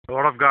The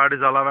word of God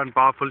is alive and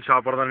powerful,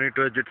 sharper than any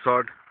two-edged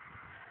sword,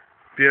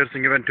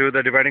 piercing even to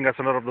the dividing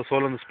asunder of the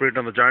soul and the spirit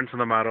and the joints and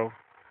the marrow,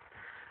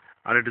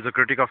 and it is a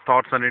critic of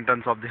thoughts and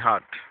intents of the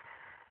heart.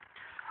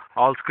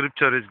 All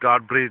scripture is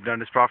God-breathed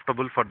and is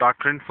profitable for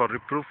doctrine, for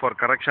reproof, for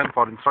correction,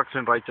 for instruction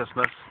in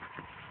righteousness,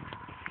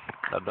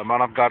 that the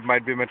man of God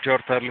might be mature,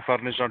 thoroughly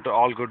furnished unto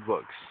all good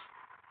works.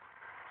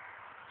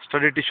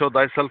 Study to show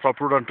thyself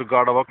approved unto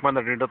God, a workman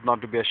that needeth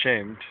not to be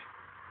ashamed,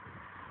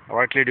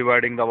 rightly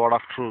dividing the word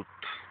of truth.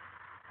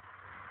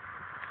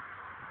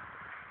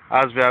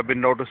 As we have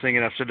been noticing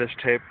in yesterday's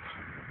tape,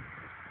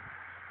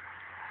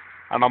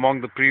 and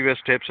among the previous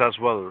tapes as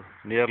well,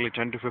 nearly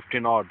 10 to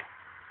 15 odd,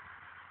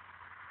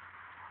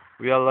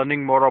 we are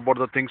learning more about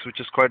the things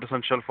which is quite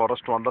essential for us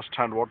to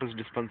understand what is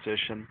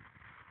dispensation.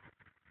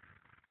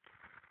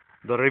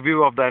 The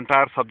review of the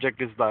entire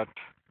subject is that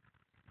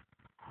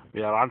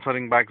we are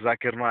answering back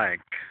ZAKIR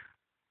NAIK,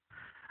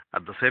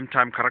 at the same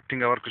time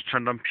correcting our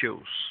Christendom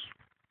pews,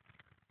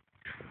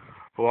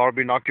 who have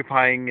been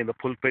occupying in the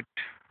pulpit,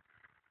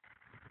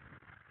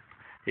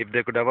 if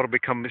they could ever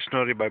become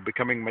missionary by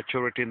becoming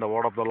maturity in the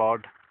word of the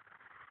Lord,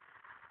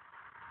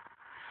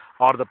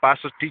 or the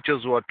pastors,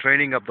 teachers who are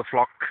training up the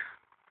flock,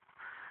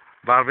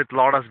 wherewith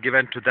Lord has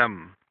given to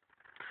them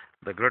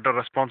the greater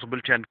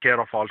responsibility and care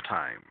of all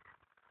time.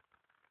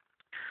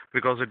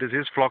 Because it is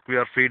His flock we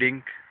are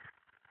feeding,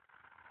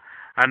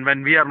 and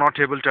when we are not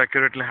able to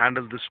accurately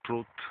handle this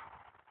truth,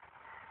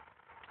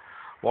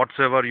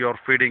 whatsoever you are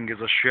feeding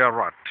is a sheer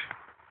rot.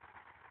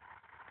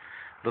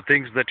 The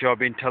things that you have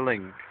been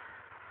telling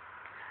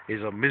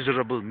is a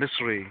miserable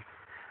misery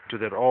to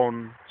their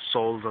own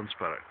souls and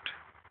spirit.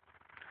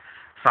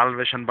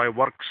 Salvation by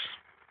works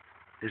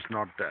is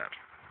not there.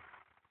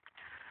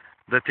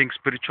 They think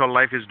spiritual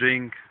life is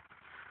doing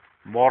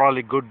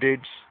morally good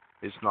deeds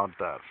is not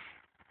there.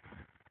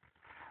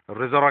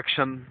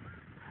 Resurrection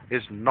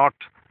is not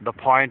the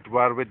point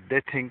wherewith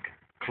they think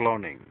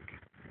cloning.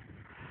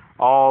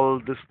 All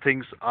these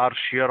things are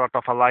sheer out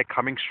of a lie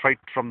coming straight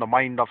from the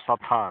mind of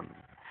Satan,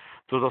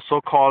 to the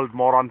so-called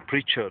moron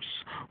preachers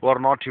who are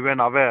not even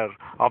aware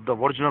of the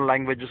original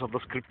languages of the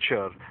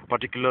scripture,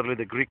 particularly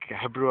the Greek,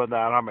 Hebrew, and the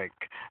Aramaic,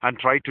 and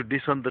try to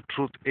discern the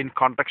truth in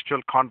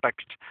contextual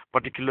context,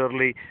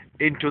 particularly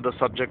into the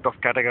subject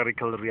of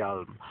categorical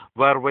realm,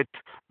 wherewith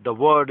the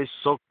word is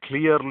so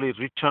clearly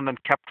written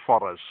and kept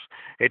for us.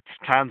 It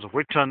stands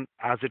written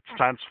as it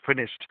stands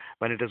finished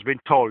when it has been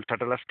told,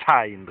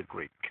 tetelestai in the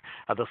Greek,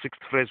 at the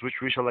sixth phrase,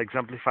 which we shall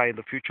exemplify in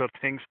the future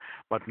things,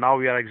 but now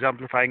we are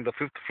exemplifying the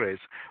fifth phrase,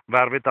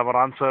 wherewith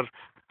our answer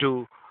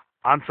to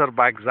answer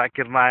back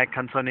ZAKIR NAIK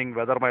concerning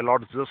whether my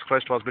Lord Jesus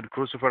Christ was been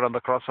crucified on the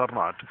cross or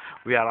not,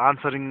 we are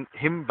answering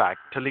him back,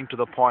 telling to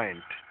the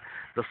point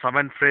the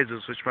 7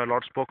 phrases which my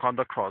Lord spoke on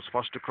the cross.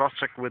 First, to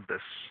cross-check with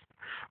this,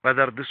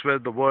 whether this were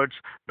the words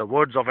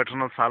of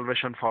eternal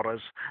salvation for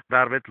us,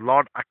 wherewith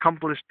Lord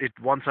accomplished it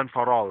once and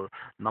for all.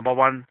 Number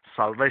 1,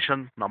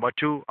 salvation. Number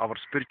 2, our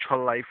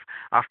spiritual life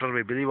after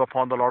we believe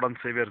upon the Lord and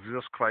Savior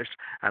Jesus Christ.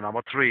 And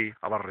number 3,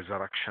 our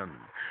resurrection.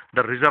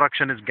 The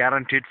resurrection is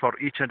guaranteed for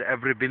each and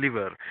every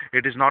believer.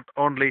 It is not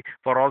only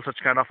for all such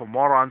kind of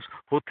morons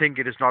who think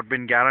it has not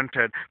been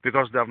guaranteed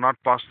because they have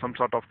not passed some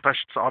sort of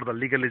tests or the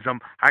legalism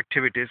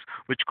activities,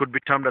 which could be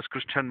termed as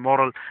Christian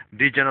moral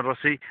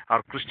degeneracy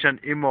or Christian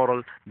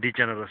immoral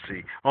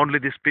degeneracy. Only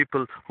these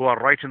people who are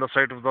right in the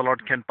sight of the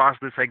Lord can pass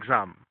this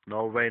exam.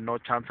 No way, no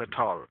chance at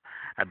all.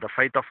 At the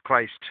faith of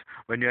Christ,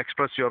 when you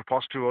express your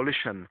positive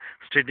volition,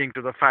 stating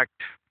to the fact,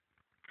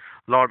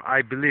 Lord,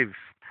 I believe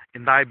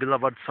in thy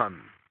beloved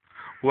Son,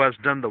 who has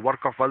done the work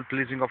of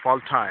well-pleasing of all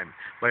time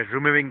by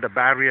removing the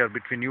barrier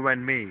between you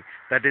and me.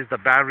 That is the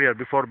barrier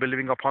before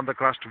believing upon the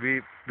Christ.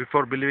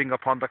 Before believing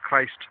upon the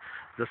Christ,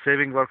 the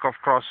saving work of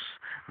cross,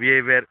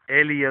 we were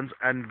aliens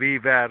and we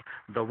were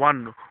the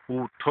one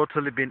who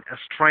totally been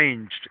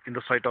estranged in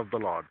the sight of the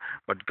Lord.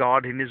 But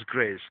God in His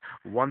grace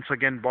once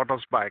again brought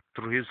us back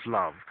through His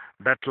love.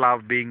 That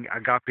love being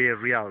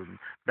agape realm.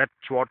 That's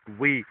what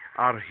we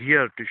are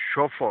here to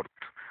show forth.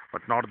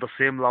 But not the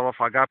same love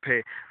of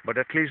agape, but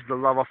at least the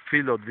love of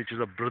philo, which is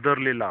a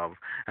brotherly love,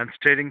 and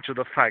stating to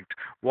the fact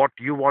what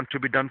you want to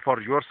be done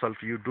for yourself,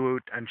 you do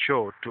it and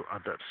show to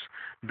others.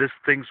 These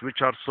things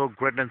which are so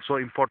great and so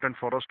important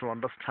for us to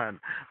understand,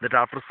 that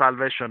after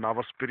salvation,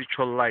 our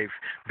spiritual life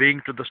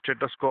being to the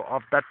status quo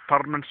of that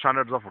permanent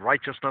standards of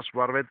righteousness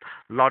wherewith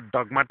Lord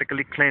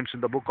dogmatically claims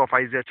in the book of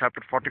Isaiah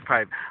chapter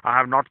 45, I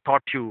have not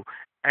taught you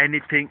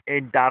anything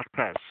in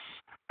darkness.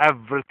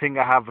 Everything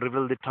I have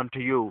revealed it unto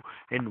you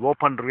in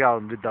open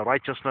realm with the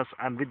righteousness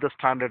and with the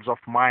standards of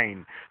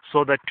mine,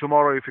 so that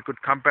tomorrow if you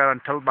could compare and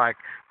tell back,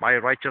 my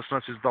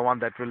righteousness is the one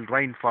that will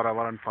reign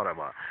forever and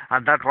forever.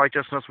 And that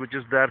righteousness which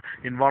is there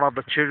in one of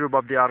the cherub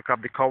of the Ark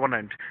of the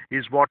Covenant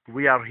is what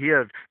we are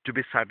here to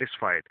be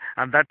satisfied.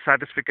 And that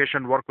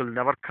satisfaction work will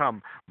never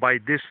come by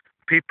this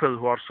people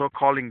who are so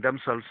calling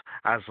themselves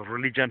as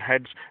religion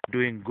heads,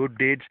 doing good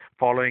deeds,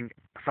 following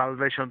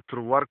salvation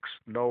through works,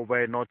 no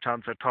way, no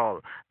chance at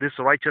all. This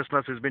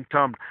righteousness has been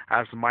termed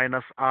as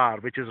minus R,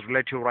 which is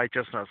relative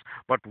righteousness.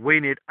 But we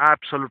need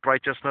absolute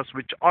righteousness,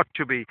 which ought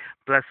to be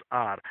plus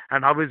R.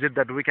 And how is it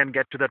that we can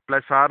get to that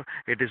plus R?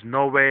 It is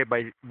no way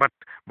but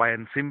by a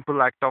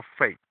simple act of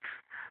faith,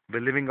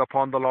 believing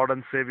upon the Lord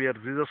and Savior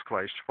Jesus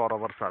Christ for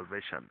our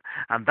salvation.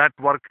 And that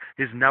work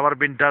is never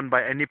been done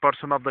by any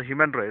person of the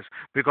human race,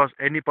 because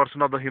any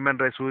person of the human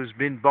race who has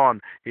been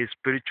born is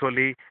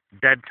spiritually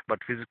dead but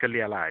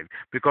physically alive.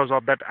 Because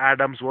of that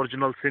Adam's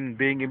original sin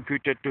being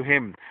imputed to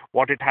him,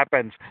 what it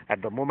happens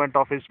at the moment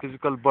of his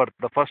physical birth,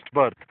 the first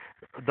birth,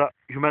 the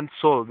human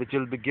soul which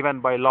will be given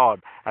by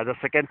Lord at the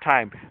second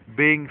time,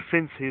 being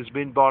since he's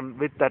been born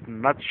with that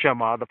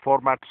Natshama, the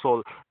format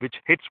soul, which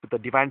hits with the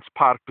divine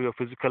spark to your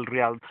physical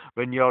realm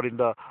when you're in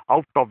the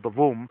out of the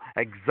womb,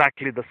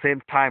 exactly the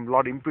same time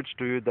Lord imputes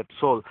to you that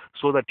soul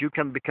so that you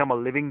can become a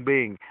living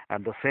being,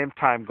 and the same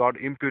time God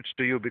imputes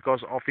to you, because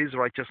of his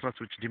righteousness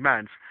which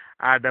demands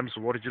Adam's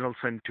original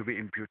sin to be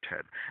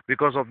imputed.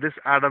 Because of this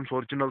Adam's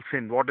original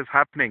sin, what is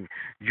happening?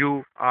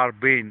 You are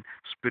being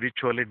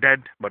spiritually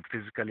dead but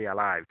physically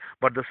alive.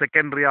 But the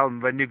second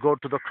realm, when you go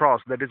to the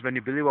cross, that is when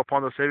you believe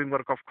upon the saving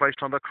work of Christ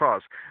on the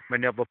cross,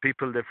 many of the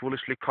people, they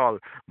foolishly call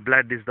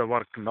blood is the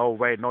work. No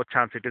way, no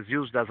chance. It is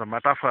used as a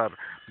metaphor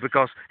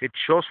because it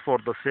shows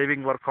forth the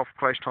saving work of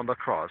Christ on the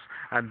cross.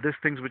 And these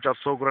things which are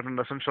so great and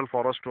essential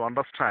for us to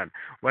understand.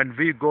 When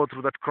we go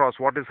through that cross,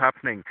 what is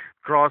happening?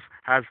 Cross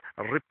has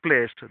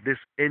replaced this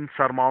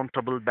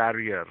insurmountable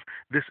barrier.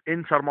 This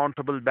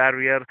insurmountable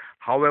barrier,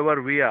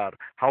 however we are,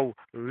 how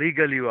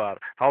legal you are,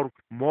 how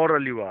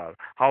moral you are,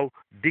 how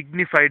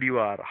dignified you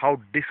are, how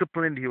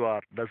disciplined you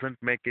are, doesn't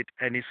make it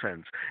any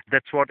sense.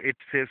 That's what it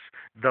says.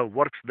 The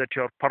works that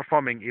you're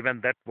performing, even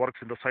that works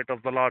in the sight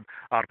of the Lord,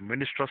 are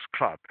ministrous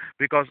cloth,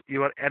 because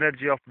your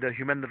energy of the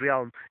human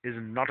realm is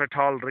not at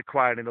all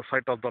required in the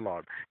sight of the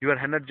Lord. Your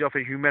energy of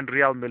a human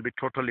realm will be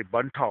totally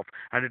burnt off,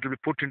 and it will be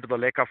put into the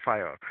lake of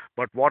fire.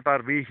 But what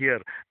are we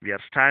here? We are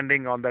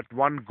standing on that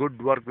one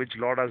good work which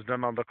Lord has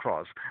done on the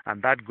cross,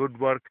 and that good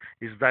work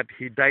is that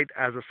he died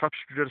as a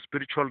substitute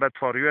spiritual death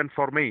for you and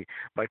for me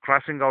by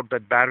crossing out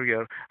that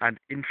barrier, and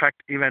in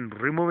fact even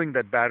removing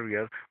that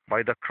barrier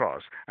by the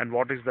cross. And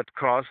what is that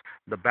cross?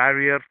 The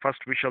barrier, first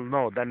we shall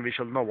know, then we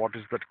shall know what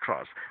is that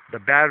cross. The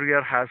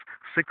barrier has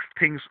 6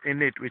 things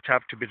in it which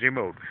have to be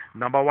removed.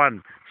 Number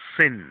 1,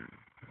 sin.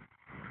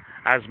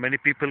 As many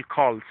people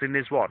call, sin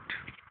is what?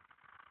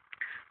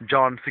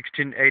 John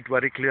 16:8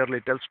 very clearly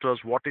tells to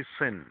us what is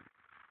sin.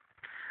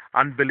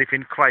 Unbelief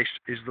in Christ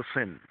is the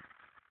sin.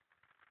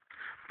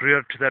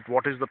 Prior to that,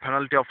 what is the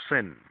penalty of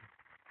sin?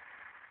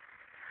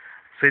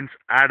 Since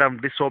Adam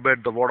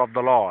disobeyed the word of the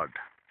Lord,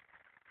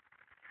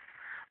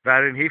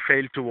 wherein he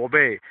failed to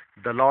obey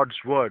the Lord's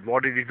word,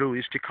 what did he do?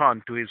 He stick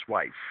on to his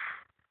wife.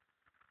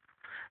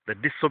 The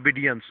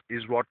disobedience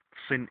is what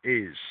sin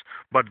is.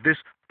 But this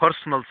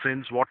personal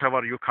sins,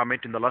 whatever you commit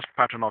in the lust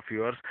pattern of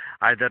yours,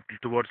 either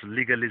towards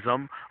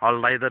legalism or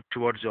either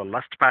towards your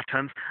lust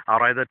patterns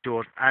or either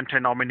towards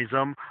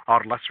antinomianism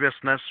or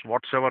lasciviousness,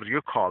 whatsoever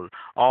you call,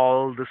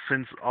 all the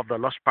sins of the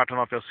lust pattern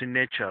of your sin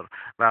nature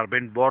were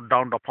being brought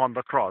down upon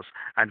the cross,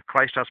 and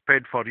Christ has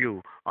paid for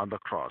you on the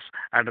cross.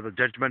 And at the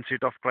judgment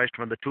seat of Christ,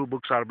 when the 2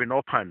 books are being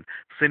opened,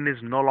 sin is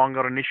no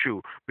longer an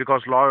issue,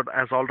 because Lord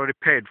has already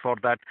paid for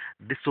that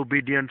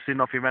disobedient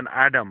sin of even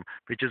Adam,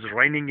 which is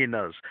reigning in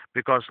us,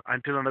 because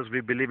until and as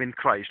we believe in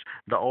Christ,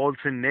 the old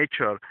sin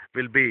nature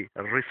will be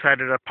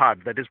resided apart.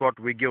 That is what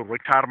we give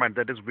retirement.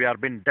 That is, we are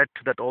being dead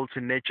to that old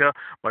sin nature,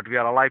 but we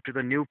are alive to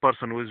the new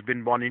person who has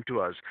been born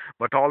into us.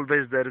 But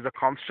always there is a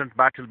constant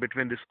battle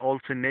between this old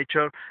sin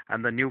nature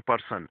and the new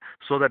person,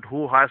 so that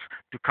who has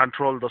to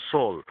control the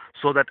soul,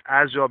 so that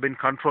as you have been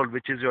controlled,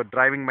 which is your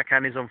driving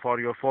mechanism for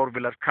your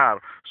 4-wheeler car,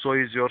 so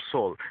is your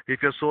soul.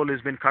 If your soul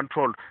has been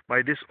controlled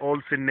by this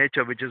old sin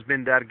nature which has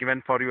been there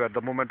given for you at the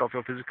moment of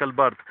your physical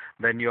birth,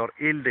 then you are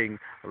yielding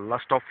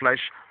lust of flesh,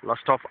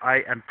 lust of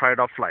eye, and pride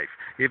of life.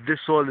 If this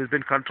soul has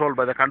been controlled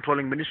by the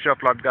controlling ministry of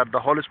Lord God, the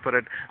Holy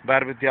Spirit,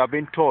 wherewith you have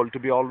been told to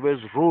be always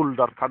ruled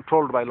or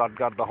controlled by Lord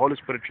God, the Holy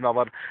Spirit, in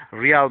our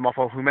realm of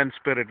our human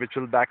spirit, which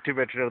will be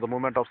activated at the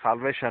moment of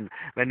salvation,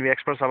 when we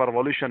express our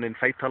volition in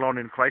faith alone,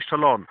 in Christ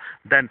alone,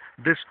 then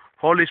this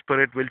Holy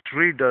Spirit will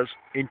treat us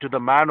into the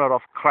manner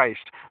of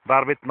Christ,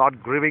 wherewith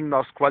not grieving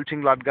nor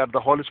squelching Lord God,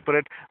 the Holy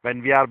Spirit,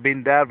 when we are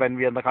being there, when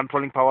we are in the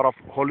controlling power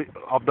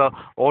of the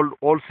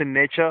old sin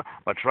nature,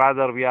 but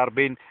rather we are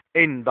being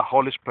in the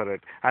Holy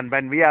Spirit. And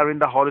when we are in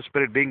the Holy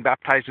Spirit, being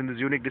baptized in this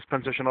unique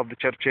dispensation of the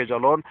church age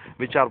alone,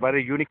 which are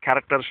very unique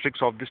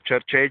characteristics of this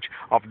church age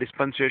of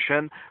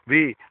dispensation,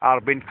 we are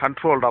being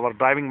controlled. Our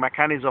driving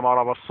mechanism or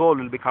our soul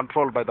will be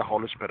controlled by the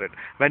Holy Spirit.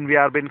 When we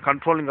are being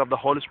controlling of the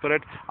Holy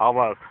Spirit,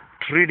 our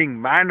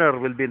treating manner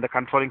will be in the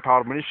controlling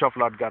power ministry of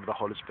Lord God, the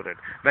Holy Spirit.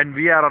 When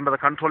we are under the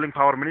controlling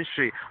power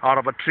ministry, or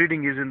our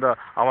treating is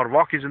our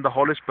walk is in the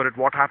Holy Spirit,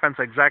 what happens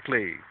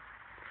exactly?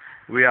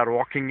 We are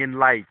walking in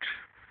light.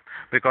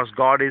 because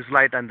God is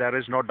light and there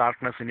is no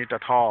darkness in it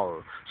at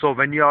all. So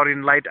when you are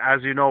in light,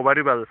 as you know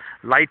very well,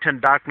 light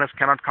and darkness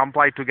cannot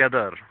comply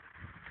together.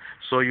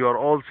 So your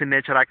old sin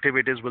nature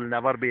activities will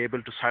never be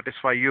able to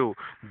satisfy you,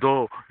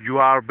 though you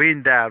are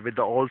being there with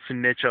the old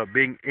sin nature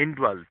being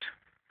indwelt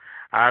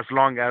as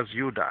long as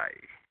you die.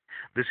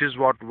 This is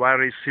what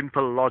very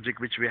simple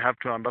logic which we have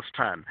to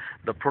understand.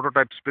 The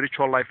prototype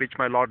spiritual life which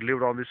my Lord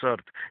lived on this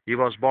earth. He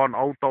was born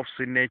out of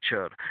sin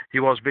nature. He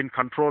was being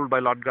controlled by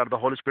Lord God the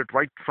Holy Spirit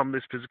right from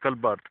this physical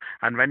birth.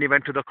 And when he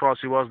went to the cross,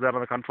 he was there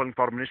on the controlling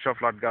power ministry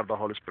of Lord God the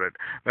Holy Spirit.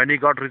 When he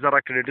got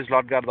resurrected, it is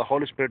Lord God the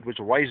Holy Spirit which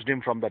raised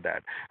him from the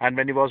dead. And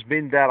when he was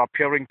being there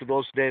appearing to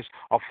those days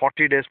of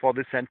 40 days for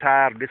this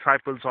entire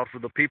disciples or for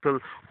the people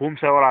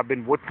whomsoever have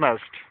been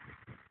witnessed,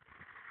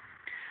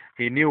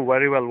 he knew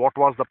very well what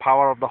was the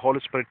power of the Holy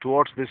Spirit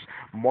towards this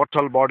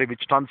mortal body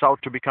which turns out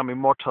to become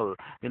immortal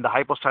in the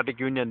hypostatic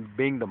union,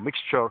 being the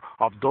mixture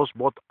of those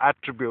both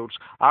attributes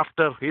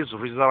after his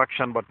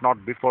resurrection but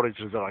not before his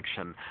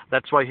resurrection.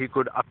 That's why he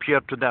could appear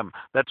to them.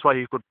 That's why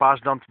he could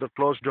pass down to the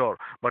closed door.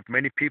 But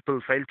many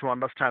people fail to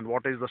understand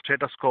what is the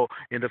status quo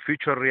in the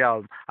future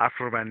realm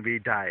after when we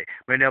die.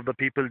 Many of the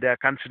people, they are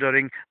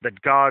considering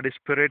that God is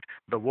spirit,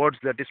 the words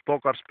that he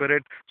spoke are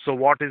spirit. So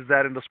what is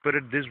there in the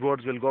spirit? These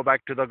words will go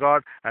back to the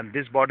God, and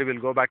this body will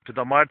go back to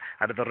the mud.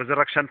 And at the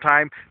resurrection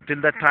time,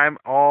 till that time,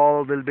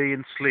 all will be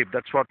in sleep.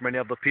 That's what many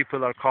of the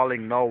people are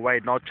calling no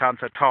way, no chance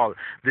at all.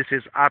 This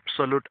is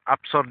absolute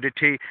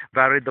absurdity,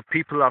 where the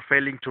people are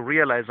failing to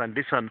realize and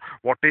discern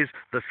what is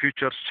the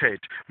future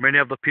state. Many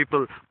of the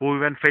people who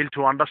even fail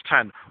to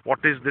understand what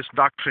is this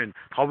doctrine,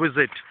 how is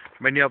it.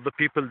 Many of the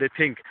people, they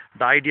think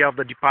the idea of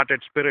the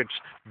departed spirits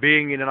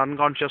being in an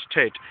unconscious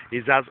state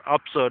is as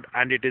absurd,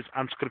 and it is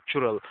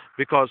unscriptural,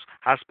 because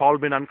has Paul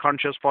been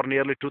unconscious for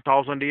nearly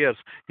 2000 years?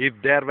 If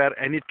there were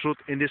any truth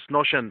in this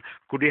notion,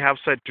 could he have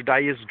said to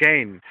die is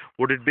gain?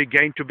 Would it be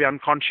gain to be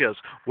unconscious?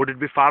 Would it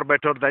be far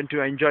better than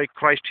to enjoy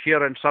Christ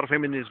here and serve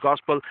him in his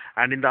gospel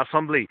and in the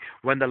assembly?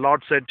 When the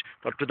Lord said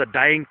to the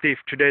dying thief,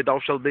 today thou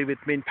shalt be with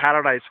me in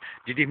paradise,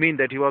 did he mean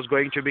that he was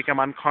going to become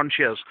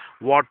unconscious?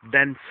 What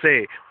then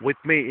say, with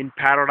me in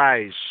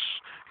paradise?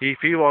 If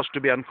he was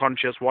to be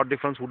unconscious, what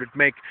difference would it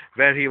make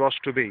where he was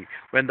to be?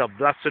 When the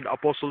blessed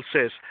apostle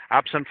says,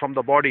 absent from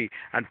the body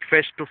and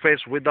face to face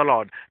with the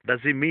Lord, does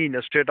he mean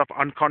a state of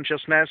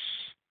unconsciousness?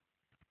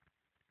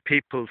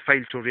 People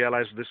fail to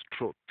realize this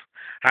truth.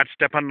 Had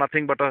Stephen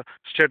nothing but a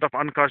state of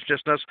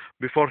unconsciousness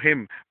before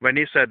him when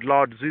he said,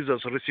 Lord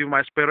Jesus, receive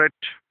my spirit?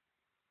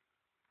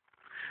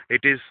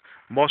 It is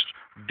most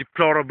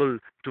deplorable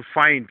to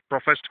find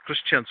professed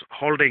Christians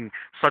holding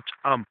such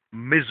a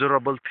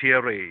miserable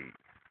theory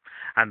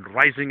and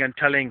rising and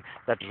telling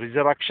that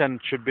resurrection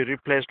should be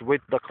replaced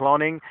with the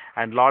cloning,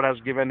 and Lord has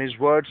given his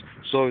words,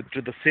 so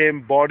to the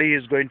same body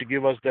is going to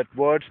give us that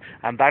words,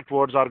 and that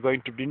words are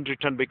going to in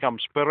return become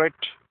spirit.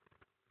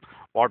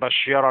 What a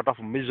sheer out of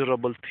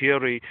miserable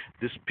theory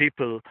these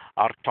people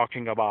are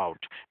talking about.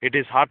 It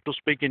is hard to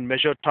speak in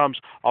measured terms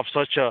of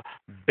such a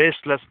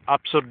baseless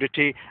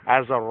absurdity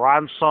as a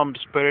ransomed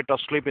spirit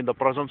asleep in the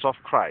presence of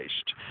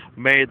Christ.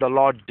 May the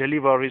Lord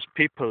deliver his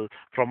people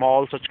from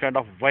all such kind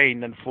of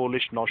vain and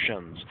foolish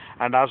notions.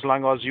 And as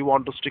long as you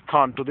want to stick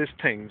on to these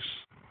things,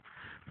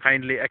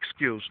 kindly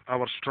excuse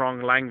our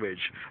strong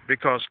language,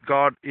 because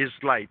God is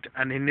light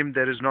and in him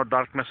there is no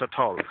darkness at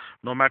all.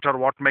 No matter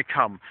what may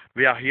come,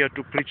 we are here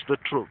to preach the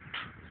truth.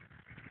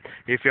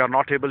 If you are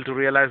not able to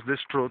realize this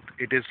truth,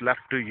 it is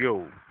left to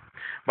you.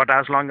 But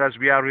as long as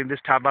we are in this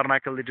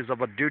tabernacle, it is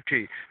our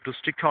duty to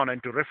stick on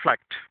and to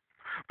reflect,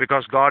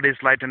 because God is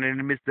light and in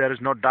him there is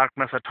no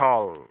darkness at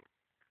all.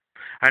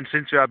 And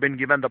since we have been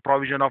given the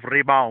provision of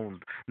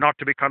rebound, not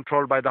to be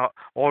controlled by the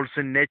old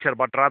sin nature,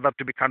 but rather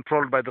to be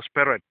controlled by the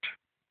Spirit,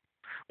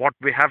 what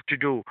we have to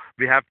do,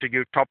 we have to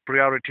give top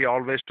priority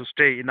always to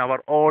stay in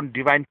our own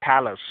divine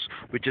palace,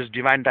 which is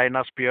divine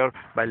dynasphere,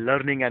 by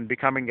learning and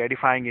becoming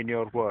edifying in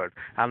your word.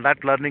 And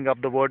that learning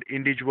of the word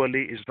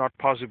individually is not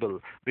possible,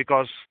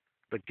 because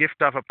the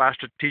gift of a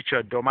pastor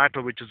teacher,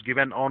 Domato, which is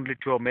given only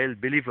to a male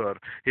believer,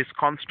 is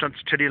constant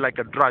study like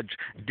a drudge,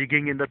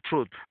 digging in the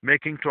truth,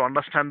 making to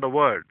understand the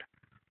word.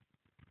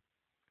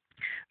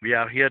 We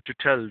are here to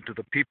tell to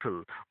the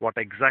people what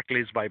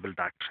exactly is Bible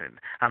doctrine.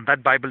 And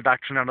that Bible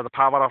doctrine under the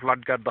power of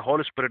Lord God, the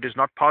Holy Spirit, is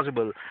not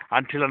possible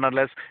until and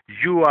unless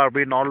you are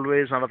being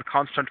always under the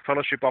constant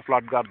fellowship of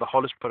Lord God, the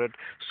Holy Spirit,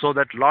 so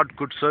that Lord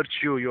could search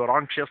you, your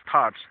anxious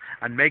thoughts,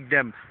 and make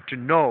them to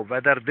know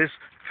whether this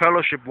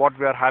fellowship, what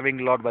we are having,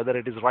 Lord, whether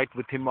it is right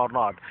with him or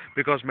not.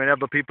 Because many of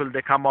the people,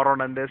 they come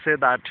around and they say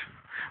that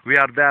we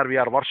are there, we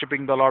are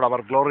worshipping the Lord,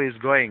 our glory is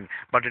going.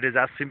 But it is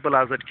as simple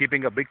as that,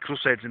 keeping a big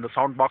crusades in the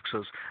sound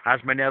boxes,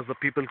 as many as the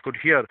people could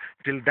hear,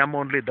 till them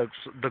only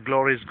the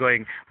glory is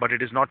going. But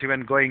it is not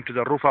even going to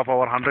the roof of our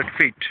 100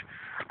 feet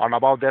on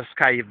above their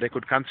sky, if they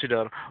could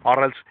consider,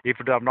 or else if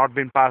it have not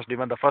been passed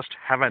even the first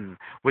heaven,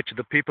 which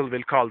the people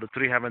will call the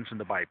three heavens in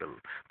the Bible.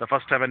 The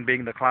first heaven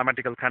being the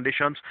climatical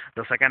conditions,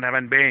 the second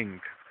heaven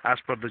being as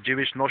per the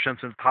Jewish notions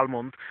in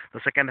Talmud,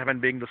 the second heaven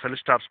being the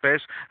celestial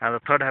space, and the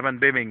third heaven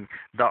being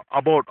the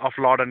abode of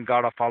Lord and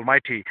God of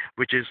Almighty,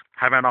 which is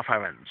heaven of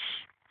heavens.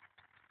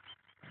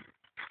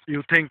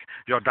 You think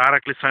you're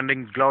directly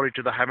sending glory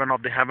to the heaven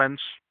of the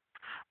heavens,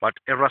 but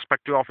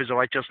irrespective of his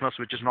righteousness,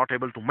 which is not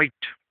able to meet,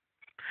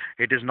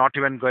 it is not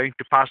even going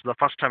to pass the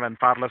first heaven,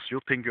 far less you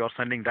think you are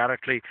sending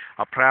directly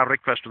a prayer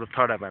request to the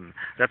third heaven.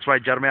 That's why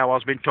Jeremiah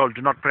was being told,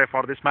 do not pray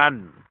for this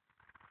man.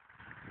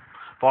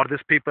 For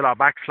these people are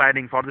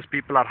backsliding, for these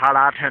people are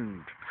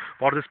hard-hearted,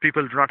 for these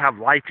people do not have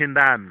light in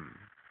them.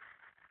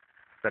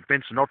 That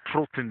means no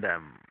truth in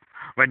them.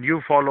 When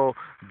you follow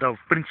the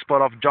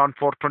principle of John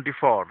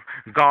 4:24,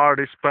 God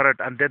is spirit,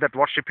 and they that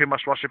worship him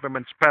must worship him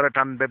in spirit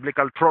and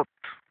biblical truth.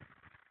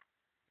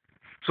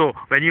 So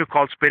when you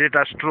call spirit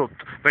as truth,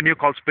 when you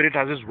call spirit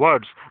as his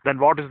words, then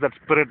what is that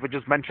spirit which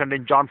is mentioned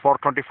in John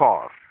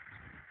 4:24?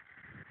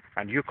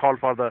 And you call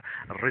for the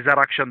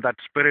resurrection, that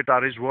spirit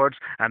are his words,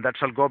 and that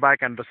shall go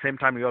back, and at the same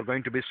time you are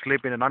going to be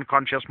asleep in an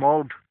unconscious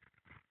mode.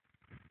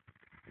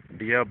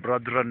 Dear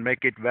brethren,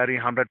 make it very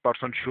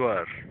 100%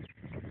 sure.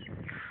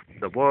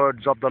 The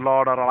words of the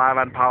Lord are alive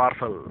and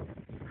powerful.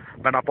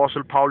 When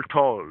Apostle Paul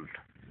told,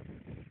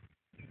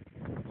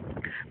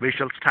 we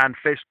shall stand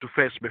face to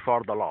face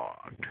before the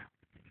Lord.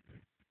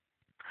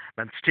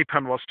 When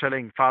Stephen was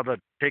telling, Father,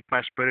 take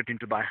my spirit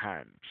into thy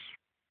hands.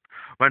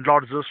 When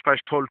Lord Jesus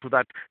Christ told to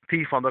that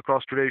thief on the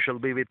cross, today you shall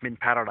be with me in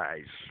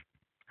paradise.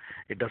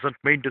 It doesn't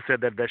mean to say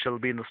that they shall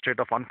be in a state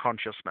of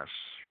unconsciousness,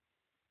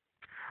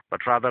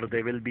 but rather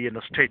they will be in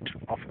a state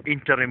of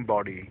interim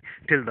body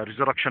till the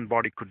resurrection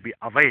body could be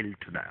availed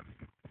to them.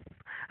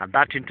 And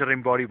that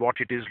interim body, what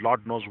it is,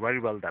 Lord knows very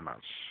well than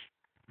us.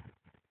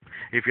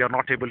 If you are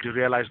not able to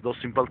realize those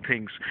simple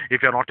things,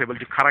 if you are not able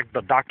to correct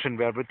the doctrine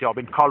wherewith you have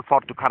been called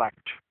for to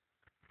correct,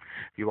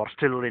 you are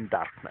still in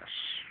darkness.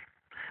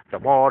 The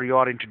more you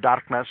are into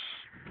darkness,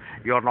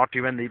 you are not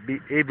even be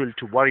able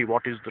to worry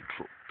what is the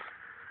truth.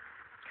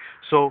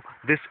 So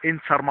this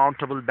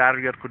insurmountable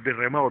barrier could be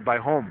removed by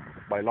whom?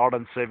 By Lord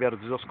and Savior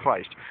Jesus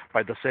Christ,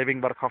 by the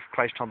saving work of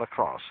Christ on the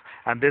cross.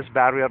 And this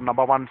barrier,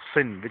 number one,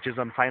 sin, which is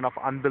a sign of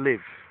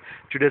unbelief.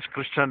 Today's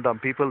Christendom,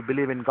 people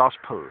believe in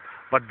gospel,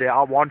 but they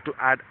want to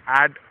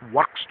add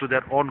works to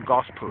their own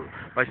gospel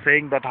by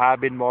saying that I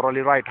have been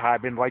morally right, I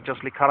have been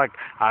righteously correct,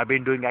 I have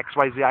been doing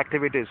XYZ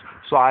activities,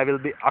 so I will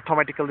be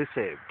automatically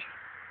saved.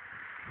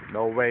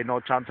 No way, no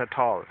chance at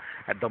all.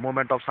 At the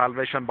moment of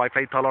salvation, by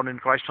faith alone, in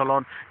Christ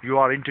alone, you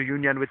are into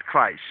union with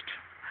Christ.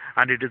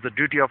 And it is the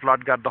duty of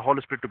Lord God, the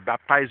Holy Spirit, to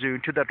baptize you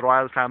into that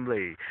royal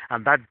family.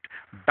 And that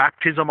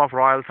baptism of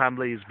royal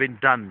family is being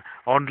done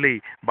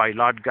only by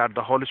Lord God,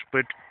 the Holy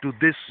Spirit, to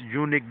this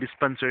unique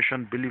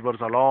dispensation, believers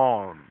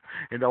alone.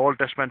 In the Old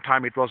Testament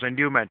time, it was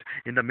endowment.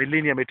 In the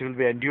millennium, it will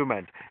be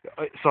endowment.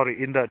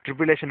 In the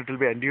tribulation, it will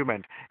be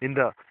endowment. In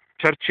the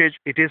church age,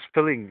 it is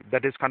filling,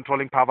 that is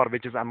controlling power,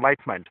 which is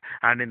enlightenment.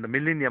 And in the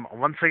millennium,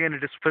 once again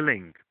it is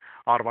filling,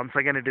 or once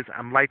again it is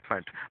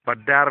enlightenment. But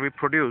there we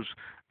produce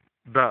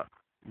the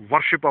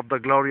worship of the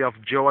glory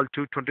of Joel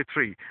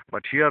 2:23.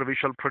 But here we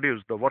shall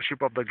produce the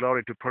worship of the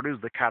glory to produce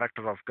the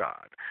character of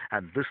God.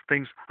 And these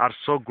things are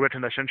so great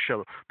and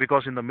essential,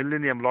 because in the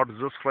millennium, Lord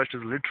Jesus Christ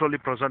is literally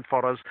present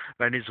for us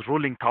when he's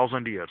ruling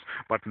 1,000 years.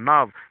 But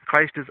now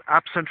Christ is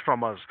absent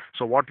from us.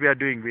 So what we are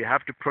doing, we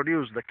have to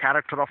produce the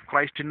character of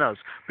Christ in us,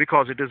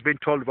 because it has been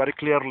told very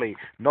clearly,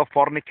 no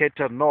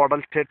fornicator, no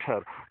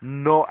adulterer,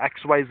 no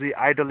XYZ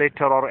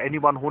idolater, or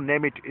anyone who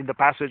name it in the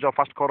passage of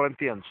 1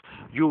 Corinthians,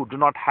 you do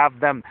not have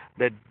them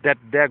that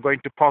they are going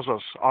to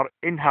possess or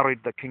inherit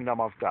the kingdom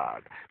of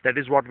God. That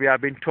is what we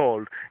have been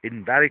told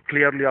in very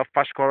clearly of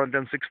 1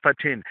 Corinthians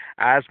 6:13.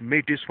 As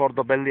meat is for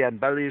the belly and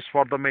belly is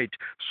for the meat,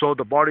 so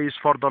the body is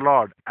for the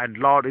Lord and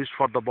Lord is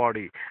for the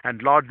body.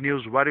 And Lord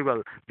knows very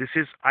well this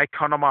is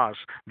ikonomos,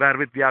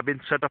 wherewith we have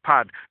been set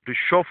apart to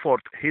show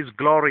forth his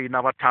glory in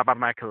our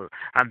tabernacle.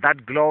 And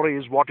that glory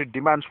is what it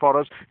demands for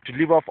us to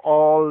live off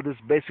all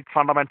these basic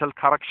fundamental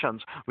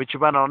corrections, which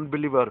when an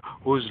unbeliever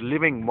who is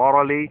living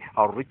morally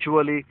or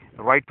ritually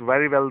right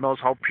very well knows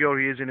how pure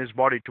he is in his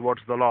body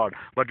towards the Lord.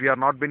 But we are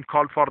not been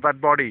called for that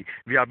body.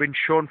 We have been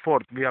shown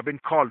forth. We have been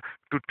called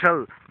to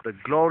tell the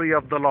glory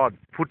of the Lord,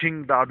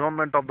 putting the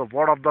adornment of the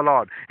word of the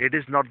Lord. It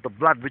is not the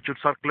blood which should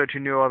circulate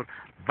in your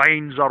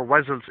veins or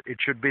vessels. It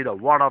should be the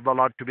word of the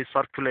Lord to be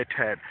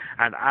circulated.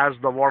 And as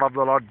the word of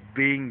the Lord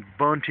being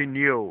burnt in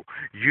you,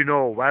 you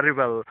know very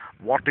well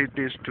what it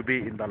is to be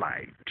in the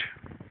light.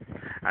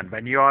 And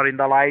when you are in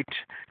the light,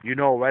 you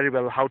know very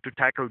well how to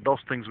tackle those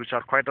things which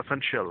are quite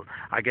essential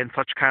against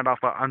such kind of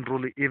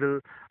unruly, evil,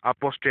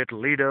 apostate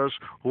leaders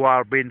who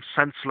are being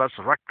senseless,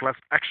 reckless,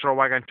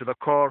 extravagant to the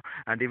core.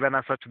 And even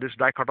as such, this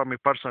dichotomy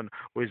person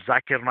who is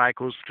ZAKIR NAIK,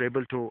 who is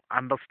able to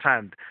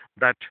understand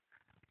that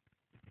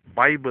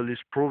Bible is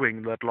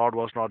proving that Lord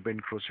was not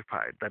being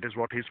crucified. That is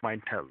what his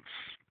mind tells.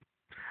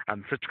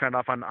 And such kind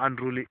of an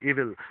unruly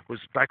evil who is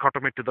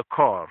dichotomy to the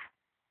core,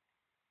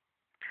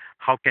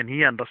 how can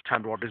he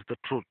understand what is the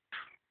truth?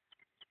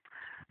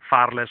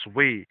 Far less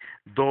we,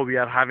 though we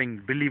are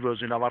having believers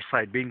in our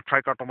side, being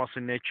trichotomous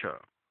in nature.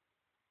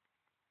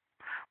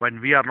 when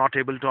we are not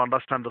able to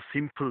understand the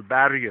simple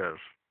barrier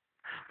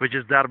which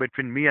is there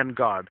between me and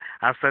God,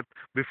 as said,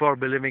 before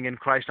believing in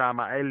Christ, I am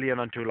an alien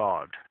unto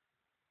Lord.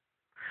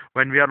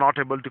 When we are not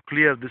able to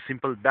clear the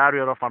simple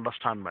barrier of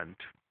understanding,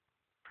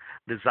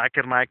 the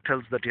ZAKIR NAIK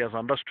tells that he has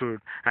understood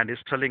and is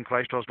telling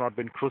Christ was not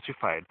been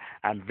crucified,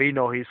 and we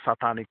know he is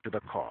satanic to the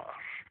core.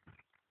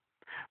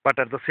 But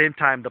at the same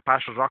time, the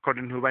pastor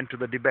Rakhodin who went to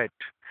the debate,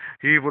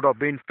 he would have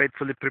been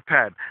faithfully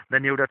prepared.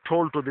 Then he would have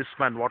told to this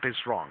man what is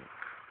wrong.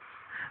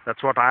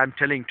 That's what I am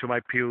telling to my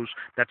pews.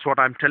 That's what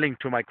I'm telling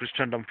to my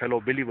Christendom fellow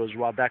believers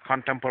who are there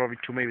contemporary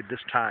to me with this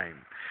time.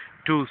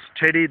 To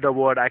study the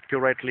word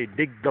accurately,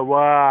 dig the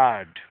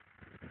word.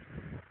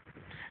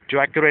 To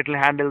accurately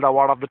handle the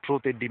word of the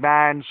truth, it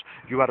demands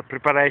your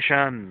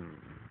preparation.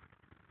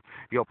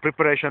 Your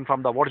preparation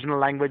from the original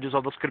languages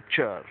of the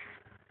scripture,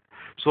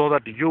 so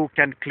that you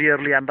can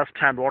clearly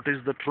understand what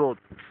is the truth,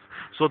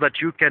 so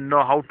that you can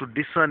know how to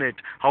discern it,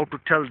 how to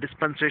tell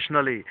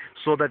dispensationally,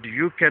 so that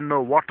you can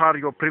know what are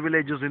your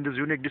privileges in this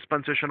unique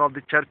dispensation of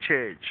the church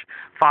age.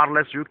 Far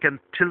less you can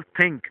still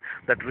think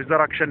that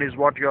resurrection is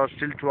what you are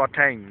still to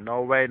attain.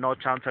 No way, no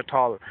chance at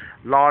all.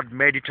 Lord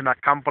made it an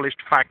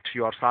accomplished fact,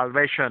 your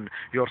salvation,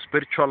 your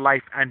spiritual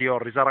life, and your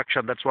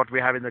resurrection. That's what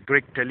we have in the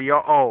Greek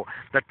teleio.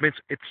 That means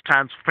it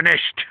stands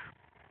finished.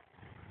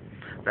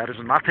 There is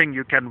nothing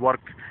you can work,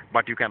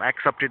 but you can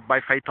accept it by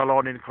faith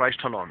alone in Christ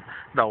alone.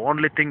 The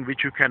only thing which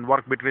you can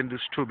work between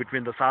these two,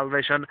 between the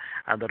salvation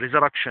and the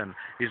resurrection,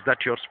 is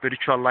that your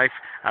spiritual life,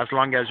 as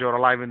long as you're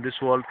alive in this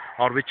world,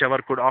 or whichever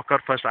could occur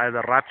first,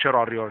 either rapture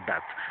or your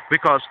death.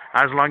 Because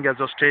as long as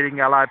you're staying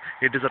alive,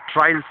 it is a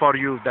trial for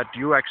you that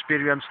you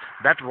experience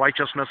that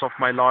righteousness of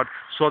my Lord,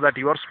 so that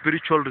your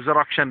spiritual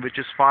resurrection, which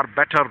is far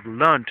better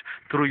learnt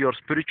through your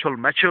spiritual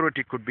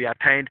maturity, could be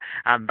attained,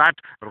 and that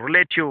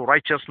relative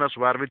righteousness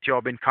wherewith you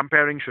have been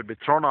comparing should be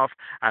thrown off,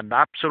 and the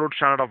absolute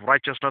standard of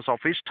righteousness of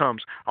his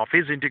terms, of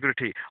his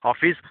integrity, of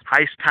his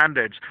high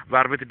standards,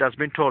 wherewith it has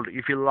been told,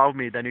 if you love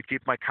me, then you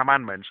keep my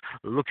commandments.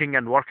 Looking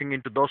and working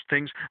into those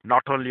things,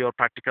 not only your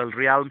practical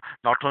realm,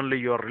 not only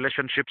your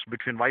relationships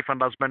between wife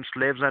and husband,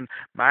 slaves and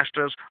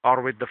masters,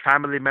 or with the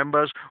family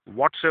members,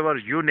 whatsoever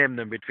you name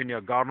them, between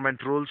your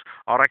government rules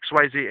or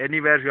XYZ,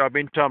 anywhere you have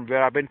been termed, where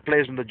you have been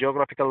placed in the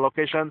geographical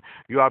location,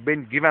 you have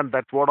been given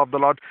that word of the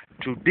Lord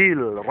to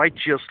deal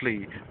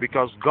righteously,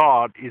 because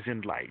God is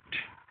in light.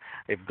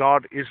 If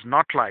God is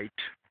not light,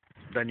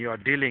 then you are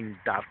dealing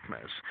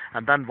darkness.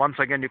 And then once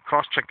again you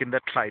cross-check in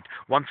that light.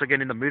 Once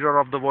again in the mirror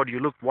of the word you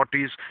look what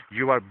is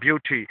your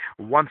beauty.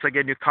 Once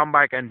again you come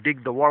back and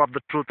dig the word of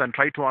the truth and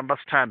try to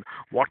understand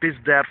what is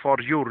there for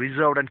you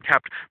reserved and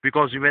kept,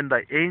 because even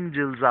the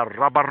angels are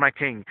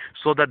rubbernecking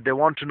so that they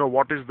want to know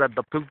what is that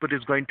the pulpit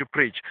is going to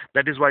preach.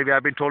 That is why we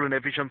have been told in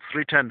Ephesians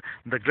 3:10,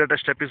 the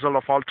greatest epistle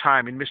of all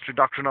time in mystery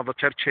doctrine of the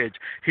church age,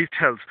 he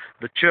tells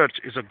the church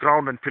is a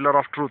ground and pillar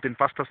of truth in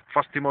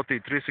 1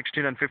 Timothy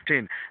 3:16 and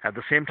 15. At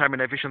the same time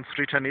in Ephesians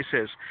 3:10 he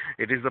says,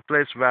 it is the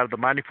place where the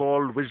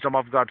manifold wisdom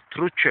of God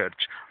through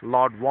church,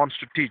 Lord wants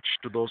to teach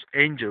to those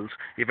angels,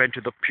 even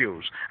to the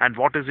pews. And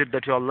what is it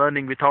that you are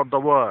learning without the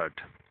word?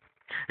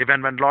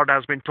 Even when Lord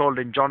has been told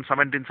in John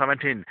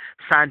 17:17,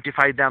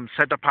 sanctify them,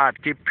 set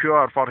apart, keep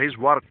pure for his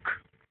work.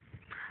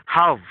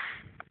 How?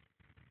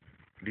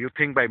 Do you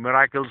think by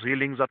miracles,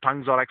 healings, or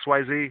tongues, or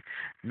XYZ?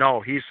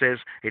 No, he says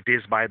it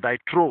is by thy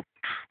truth.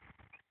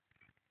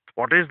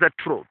 What is that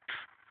truth?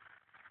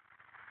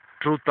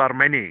 Truth are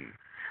many,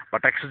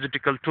 but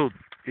exegetical truth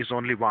is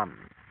only one.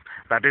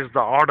 That is the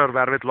order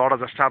wherewith Lord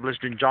has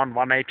established in John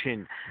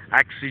 1:18,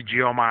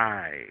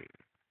 exegiomai.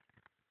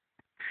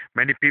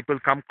 Many people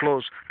come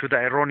close to the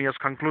erroneous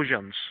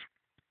conclusions.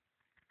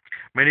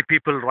 Many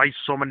people rise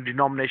so many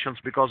denominations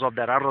because of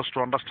their errors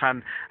to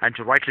understand and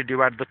to rightly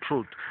divide the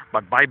truth.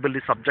 But Bible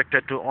is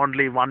subjected to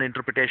only one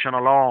interpretation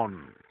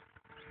alone.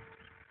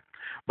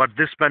 But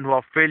these men who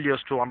are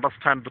failures to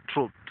understand the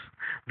truth,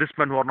 these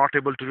men who are not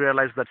able to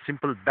realize that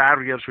simple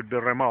barrier should be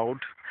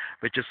removed,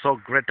 which is so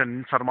great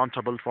and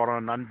insurmountable for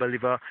an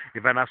unbeliever,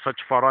 even as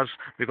such for us,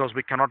 because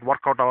we cannot work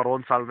out our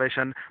own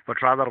salvation,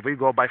 but rather we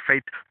go by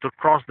faith to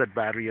cross that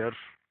barrier.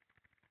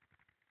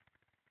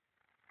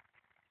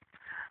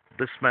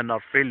 These men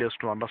are failures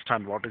to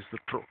understand what is the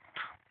truth.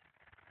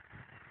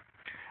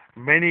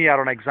 Many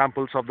are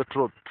examples of the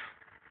truth.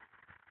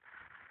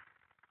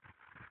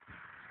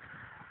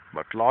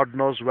 But Lord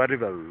knows very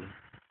well,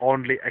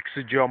 only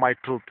exegiomai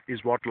truth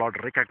is what Lord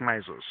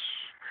recognizes.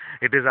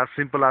 It is as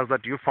simple as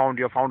that you found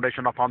your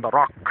foundation upon the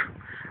rock.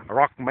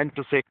 Rock meant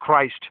to say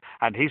Christ,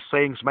 and his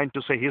sayings meant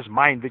to say his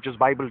mind, which is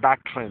Bible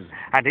doctrine.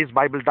 And his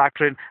Bible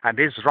doctrine and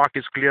his rock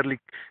is clearly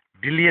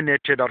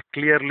delineated or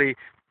clearly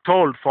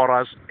told for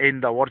us in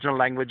the original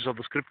languages of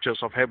the scriptures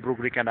of Hebrew,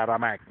 Greek, and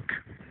Aramaic.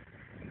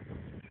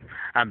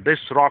 And this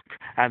rock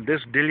and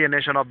this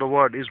delineation of the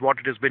word is what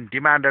it has been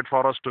demanded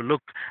for us to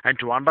look and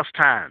to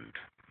understand.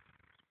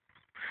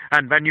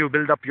 And when you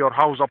build up your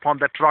house upon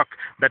that rock,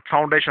 that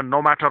foundation,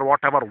 no matter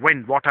whatever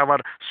wind, whatever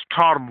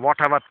storm,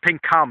 whatever thing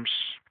comes,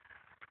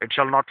 it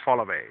shall not fall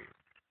away.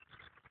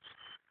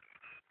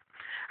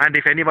 And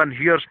if anyone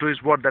hears to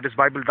his word, that is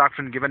Bible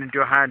doctrine given into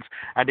your hands,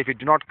 and if you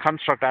do not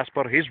construct as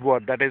per his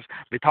word, that is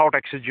without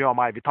exegesis,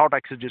 without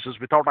exegesis,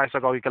 without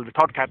isagogical,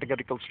 without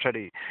categorical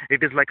study,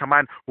 it is like a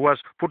man who has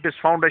put his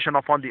foundation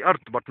upon the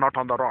earth but not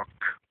on the rock.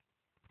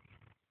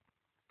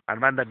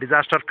 And when the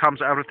disaster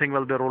comes, everything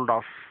will be rolled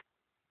off.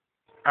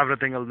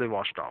 Everything will be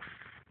washed off.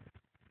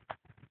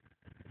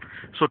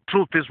 So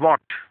truth is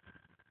what?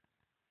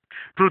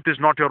 Truth is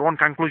not your own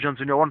conclusions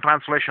in your own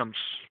translations.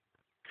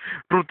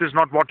 Truth is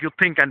not what you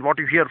think and what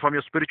you hear from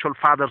your spiritual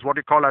fathers, what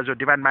you call as your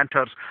divine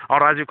mentors,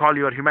 or as you call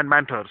your human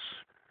mentors.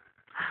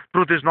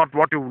 Truth is not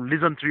what you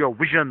listen through your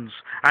visions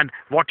and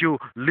what you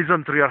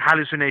listen through your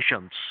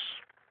hallucinations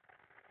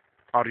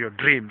or your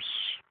dreams.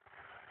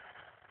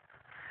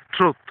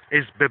 Truth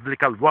is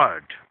biblical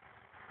word.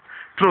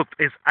 Truth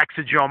is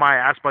exegesis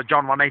as per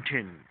John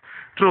 1:18.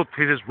 Truth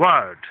is his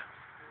word.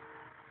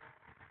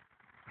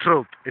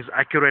 Truth is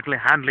accurately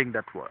handling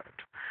that word.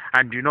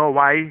 And you know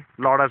why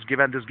Lord has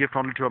given this gift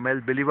only to a male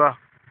believer?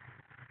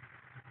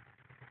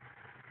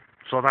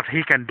 So that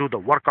he can do the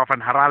work of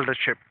an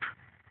heraldship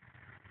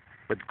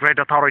with great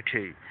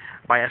authority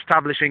by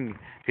establishing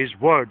his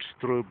words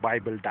through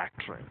Bible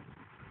doctrine.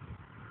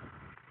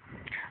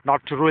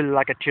 Not to rule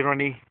like a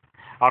tyranny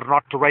or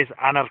not to raise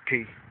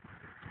anarchy,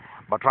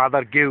 but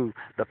rather give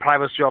the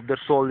privacy of their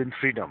soul in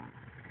freedom.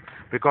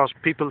 Because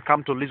people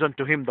come to listen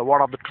to him, the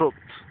word of the truth.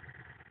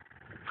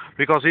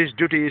 Because his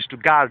duty is to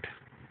guard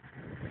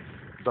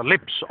the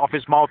lips of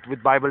his mouth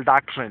with Bible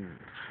doctrine.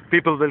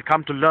 People will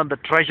come to learn the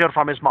treasure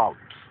from his mouth.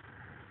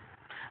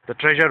 The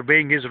treasure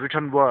being his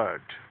written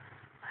word.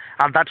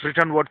 And that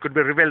written word could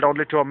be revealed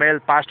only to a male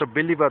pastor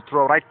believer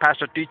through a right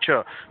pastor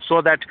teacher,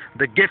 so that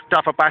the gift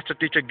of a pastor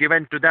teacher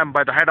given to them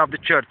by the head of the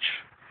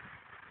church,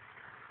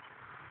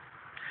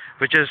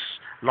 which is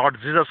Lord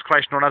Jesus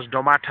Christ, known as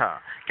Domata,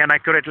 can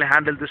accurately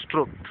handle this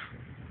truth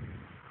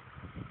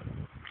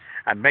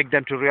and make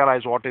them to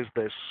realize what is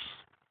this.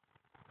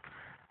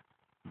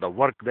 The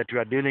work that you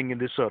are dealing in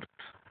this earth,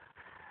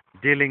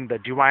 dealing the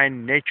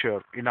divine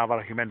nature in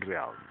our human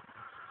realm.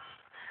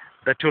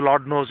 The true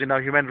Lord knows in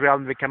our human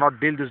realm we cannot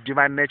deal this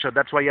divine nature.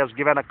 That's why he has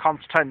given a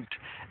constant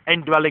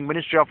indwelling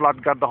ministry of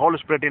Lord God, the Holy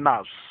Spirit in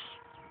us.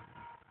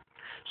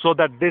 So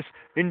that this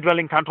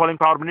indwelling, controlling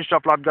power ministry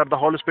of Lord God, the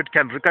Holy Spirit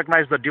can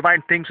recognize the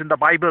divine things in the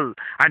Bible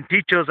and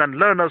teach us and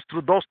learn us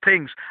through those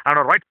things, and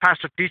a right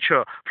pastor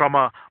teacher from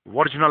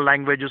original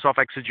languages of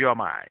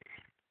exegesis.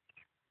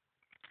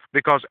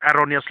 Because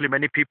erroneously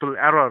many people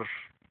error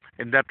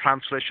in their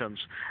translations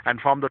and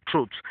form the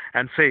truths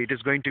and say it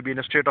is going to be in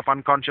a state of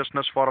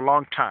unconsciousness for a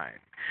long time.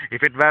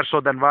 If it were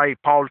so, then why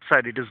Paul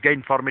said it is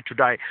gain for me to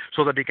die,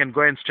 so that he can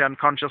go and stay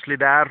unconsciously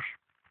there?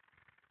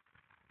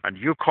 And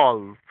you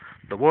call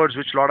the words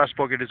which Lord has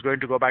spoken, it is going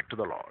to go back to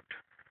the Lord.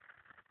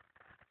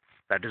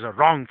 That is a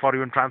wrong for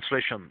you in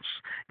translations.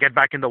 Get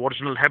back in the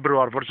original Hebrew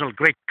or original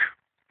Greek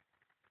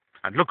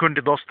and look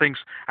into those things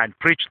and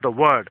preach the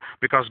word,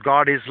 because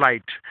God is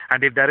light.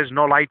 And if there is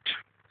no light,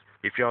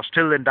 if you are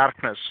still in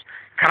darkness,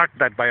 correct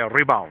that by a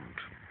rebound.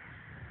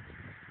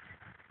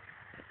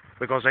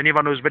 Because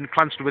anyone who has been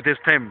cleansed with his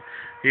theme,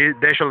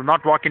 they shall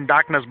not walk in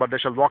darkness, but they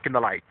shall walk in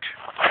the light.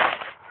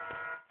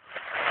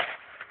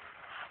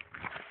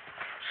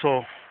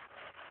 So,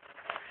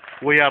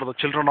 we are the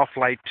children of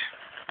light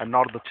and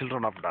not the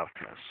children of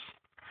darkness.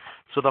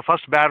 So the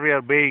first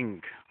barrier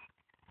being,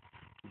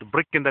 the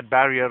brick in that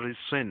barrier is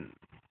sin.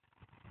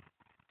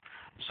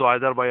 So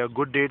either by your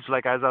good deeds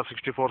like Isaiah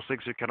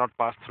 64:6 you cannot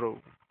pass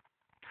through,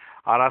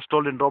 or as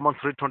told in Romans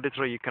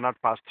 3:23 you cannot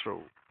pass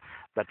through.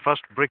 That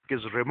first brick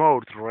is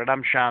removed through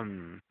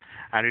redemption,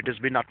 and it has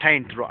been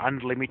attained through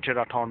unlimited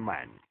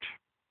atonement.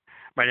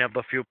 Many of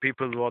the few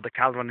people who are the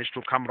Calvinists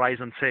who come rise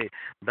and say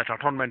that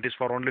atonement is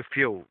for only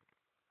few.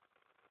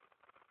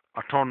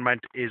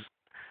 Atonement is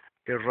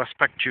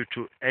irrespective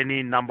to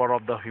any number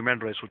of the human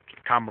race who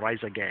come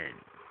rise again.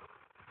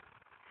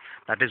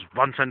 That is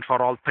once and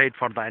for all paid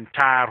for the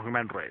entire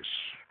human race.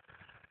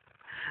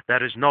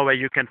 There is no way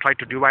you can try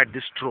to divide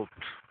this truth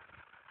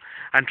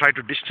and try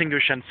to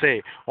distinguish and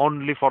say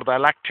only for the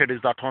elected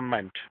is the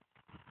atonement.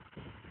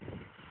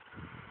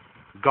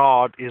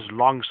 God is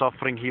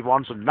long-suffering. He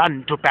wants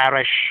none to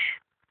perish.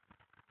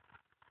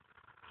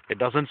 It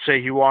doesn't say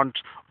he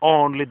wants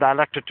only the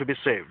elected to be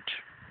saved.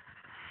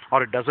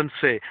 Or it doesn't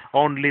say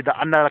only the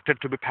unelected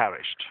to be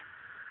perished.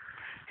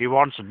 He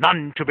wants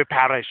none to be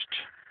perished.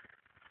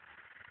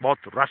 Both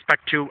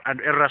respective and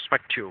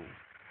irrespective.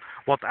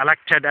 Both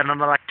elected and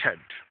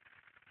unelected.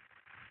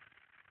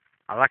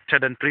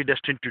 Elected and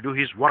predestined to do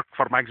his work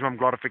for maximum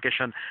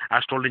glorification,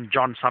 as told in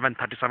John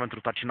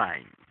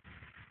 7:37-39.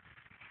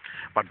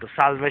 But the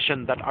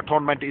salvation, that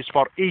atonement, is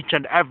for each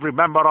and every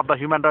member of the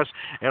human race,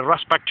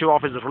 irrespective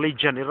of his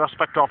religion,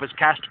 irrespective of his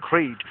caste,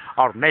 creed,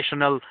 or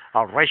national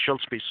or racial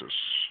species.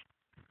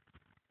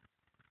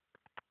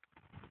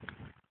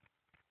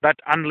 That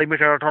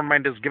unlimited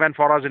atonement is given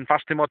for us in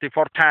 1 Timothy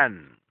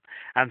 4:10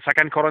 and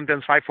 2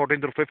 Corinthians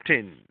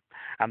 5:14-15.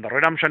 And the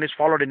redemption is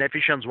followed in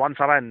Ephesians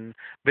 1:7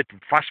 with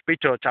 1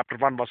 Peter chapter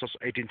 1 verses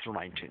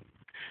 18-19.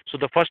 So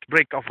the first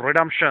brick of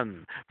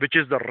redemption, which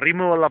is the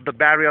removal of the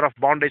barrier of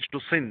bondage to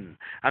sin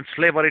and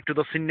slavery to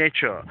the sin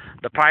nature,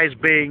 the price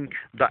being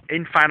the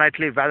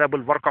infinitely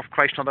valuable work of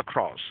Christ on the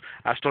cross,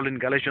 as told in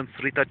Galatians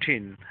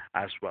 3:13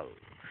 as well.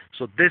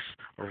 So this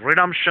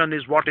redemption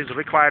is what is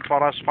required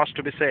for us first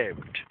to be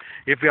saved.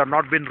 If we are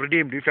not been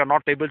redeemed, if we are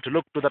not able to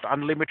look to that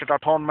unlimited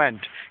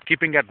atonement,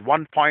 keeping at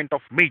one point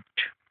of meat,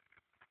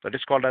 that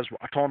is called as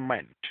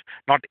atonement,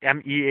 not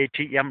MEAT,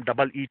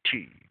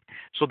 MEET.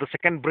 So the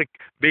second brick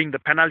being the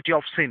penalty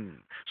of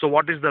sin. So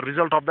what is the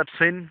result of that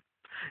sin?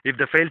 If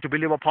they fail to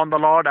believe upon the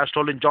Lord, as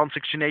told in John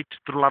 16:8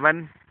 through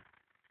 11,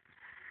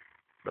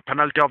 the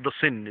penalty of the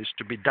sin is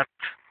to be death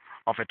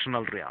of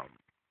eternal realm.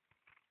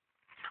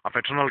 Of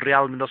eternal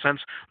realm in the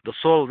sense, the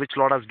soul which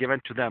Lord has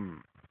given to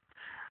them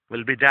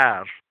will be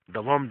there.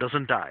 The worm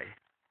doesn't die,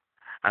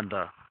 and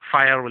the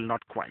fire will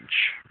not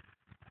quench.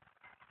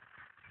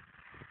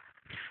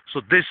 So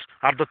these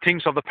are the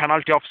things of the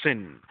penalty of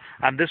sin.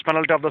 And this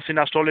penalty of the sin,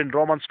 as told in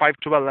Romans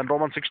 5:12 and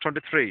Romans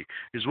 6:23,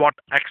 is what?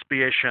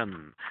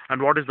 Expiation.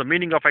 And what is the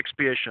meaning of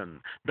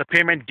expiation? The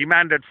payment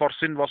demanded for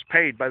sin was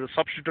paid by the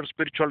substitute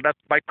spiritual death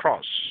by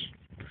cross,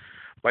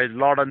 by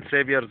Lord and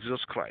Savior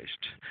Jesus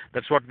Christ.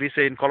 That's what we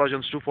say in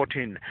Colossians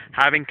 2:14,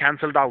 having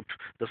cancelled out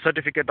the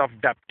certificate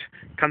of debt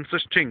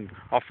consisting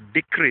of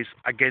decrees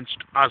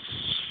against us.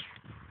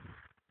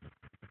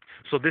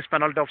 So this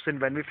penalty of sin,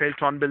 when we fail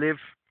to unbelieve,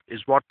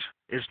 is what?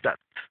 Is death.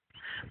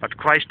 But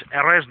Christ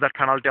erased that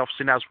penalty of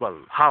sin as well.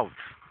 How?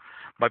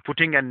 By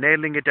putting and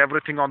nailing it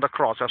everything on the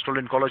cross, as told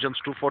in Colossians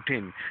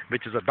 2:14,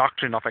 which is a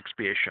doctrine of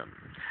expiation.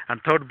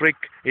 And third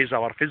brick is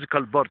our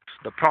physical birth,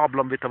 the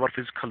problem with our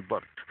physical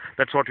birth.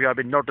 That's what we have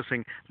been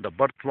noticing, the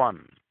birth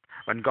one.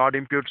 When God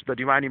imputes the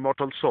divine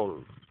immortal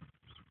soul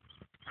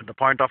at the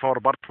point of our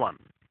birth one,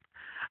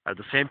 at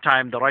the same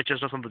time, the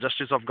righteousness and the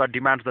justice of God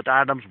demands that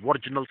Adam's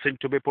original sin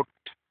to be put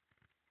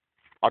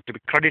or to be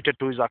credited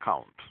to his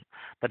account.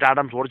 That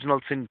Adam's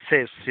original sin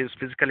says he is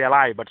physically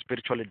alive but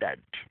spiritually dead.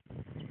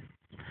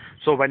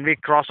 So when we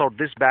cross out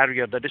this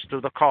barrier, that is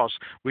through the cross,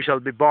 we shall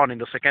be born in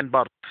the second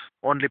birth,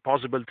 only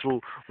possible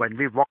through when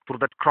we walk through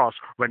that cross,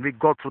 when we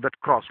go through that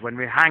cross, when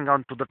we hang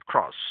on to that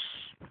cross.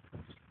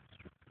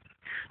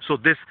 So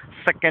this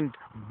second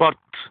birth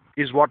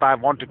is what I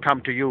want to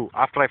come to you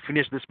after I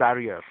finish this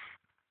barrier.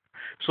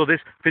 So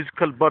this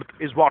physical birth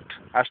is what?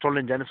 As told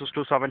in Genesis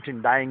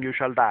 2:17, dying you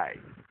shall die.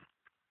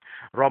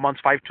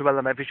 Romans 5:12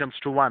 and Ephesians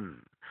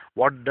 2:1.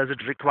 What does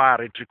it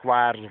require? It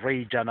requires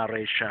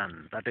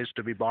regeneration. That is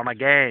to be born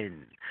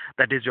again.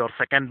 That is your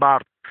second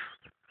birth.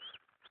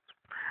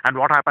 And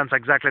what happens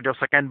exactly at your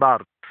second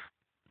birth?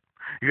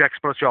 You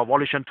express your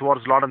volition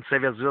towards Lord and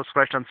Savior Jesus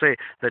Christ and say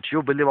that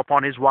you believe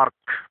upon his work.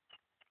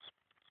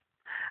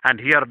 And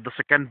here at the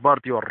second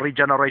birth, your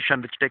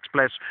regeneration which takes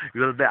place,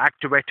 you will be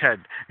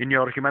activated in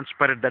your human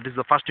spirit. That is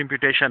the first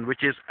imputation,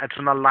 which is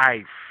eternal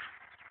life.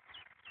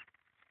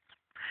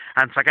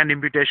 And second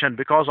imputation,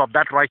 because of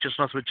that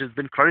righteousness which has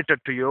been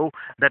credited to you,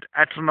 that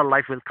eternal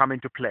life will come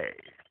into play.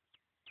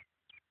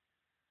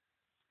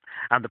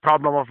 And the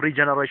problem of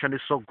regeneration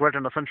is so great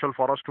and essential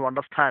for us to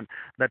understand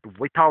that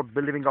without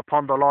believing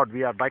upon the Lord,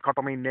 we are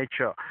dichotomy in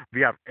nature.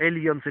 We are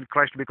aliens in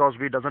Christ because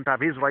we doesn't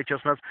have his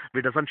righteousness,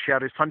 we doesn't share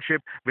his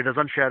sonship, we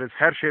doesn't share his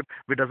heirship,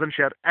 we doesn't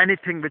share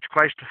anything which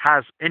Christ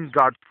has in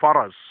God for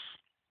us.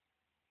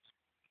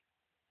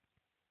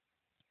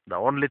 The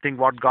only thing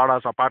what God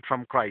has apart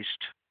from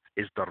Christ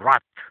is the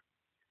wrath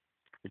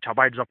which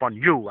abides upon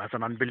you as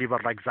an unbeliever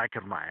like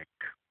ZAKIR NAIK,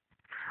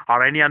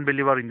 or any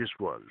unbeliever in this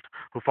world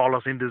who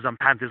follows Hinduism,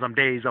 Pantheism,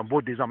 Deism,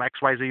 Buddhism,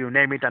 XYZ, you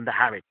name it, and they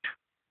have it.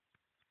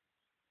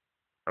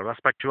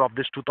 Irrespective of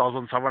these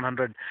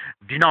 2,700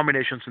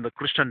 denominations in the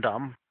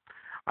Christendom,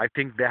 I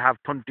think they have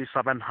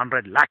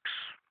 2,700 lakhs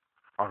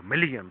or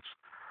millions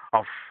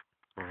of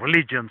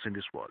religions in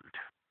this world.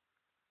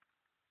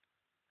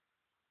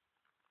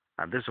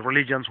 And these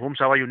religions,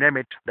 whomsoever you name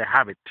it, they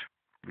have it.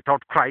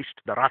 Without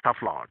Christ, the wrath of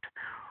Lord.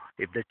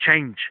 If they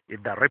change,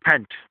 if they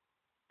repent,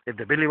 if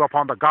they believe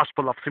upon the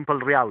gospel of simple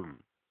realm,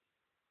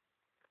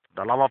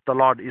 the love of the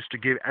Lord is to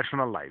give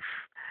eternal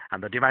life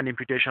and the divine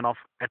imputation of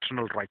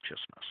eternal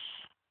righteousness.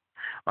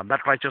 When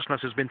that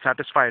righteousness has been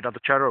satisfied at the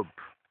cherub,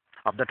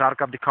 of the ark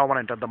of the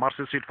covenant, at the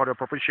mercy seat for your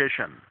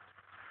propitiation,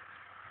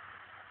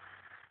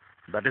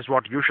 that is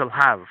what you shall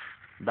have,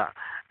 the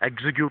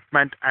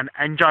executement and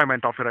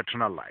enjoyment of your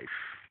eternal life.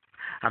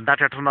 And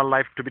that eternal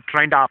life to be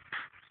trained up,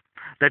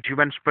 that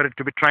human spirit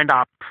to be trained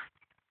up.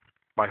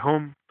 By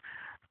whom?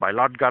 By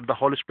Lord God, the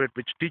Holy Spirit,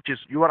 which teaches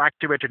your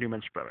activated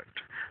human spirit,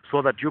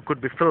 so that you could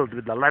be filled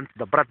with the length,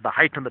 the breadth, the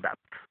height, and the depth.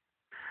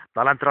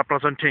 The length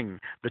representing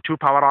the two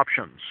power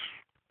options.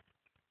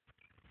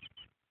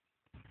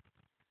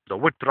 The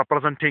width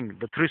representing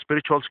the three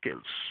spiritual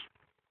skills.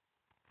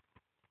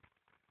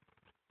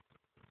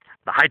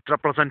 The height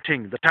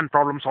representing the 10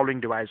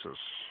 problem-solving devices.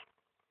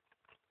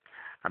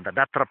 And the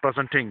depth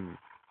representing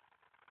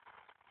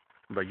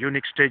the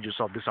unique stages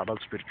of this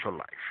adult spiritual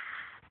life.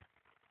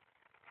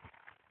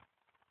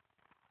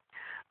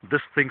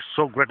 This thing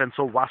so great and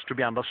so vast to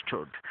be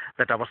understood,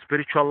 that our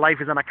spiritual life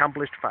is an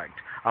accomplished fact.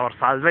 Our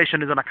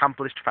salvation is an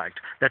accomplished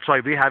fact. That's why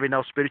we have in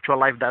our spiritual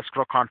life the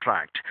escrow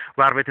contract,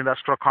 where within the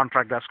escrow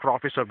contract, the escrow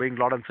officer being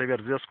Lord and Savior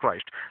Jesus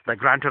Christ, the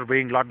grantor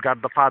being Lord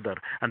God the Father,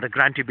 and the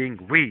grantee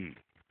being we.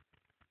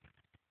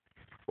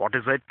 What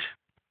is it?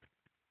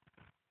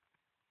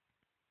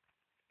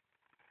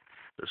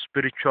 The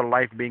spiritual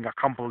life being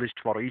accomplished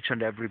for each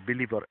and every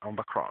believer on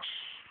the cross.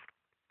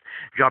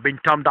 You have been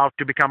turned out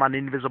to become an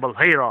invisible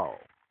hero,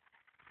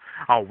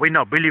 a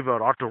winner believer,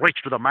 or to reach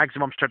to the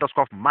maximum status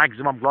of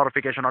maximum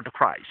glorification unto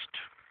Christ.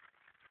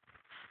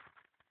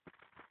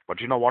 But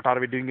you know what are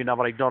we doing in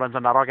our ignorance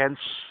and arrogance?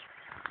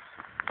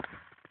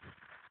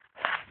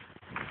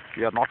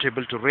 We are not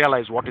able to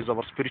realize what is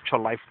our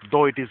spiritual life,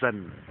 though it is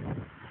an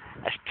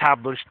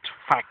established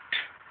fact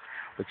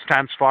which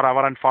stands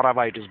forever and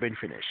forever. It has been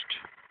finished.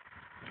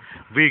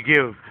 We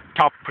give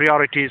top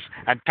priorities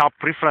and top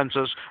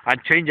preferences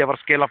and change our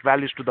scale of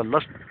values to the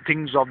lust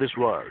things of this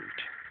world.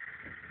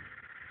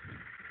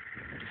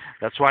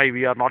 That's why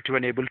we are not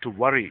even able to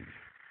worry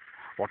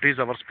what is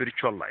our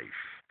spiritual life.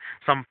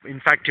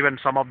 In fact, even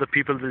some of the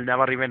people will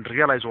never even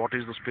realize what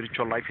is the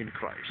spiritual life in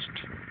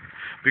Christ,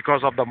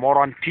 because of the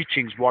moron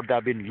teachings what they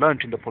have been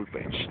learnt in the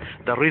pulpits.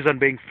 The reason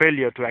being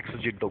failure to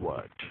exegete the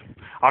word,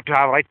 or to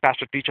have a right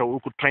pastor teacher who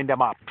could train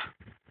them up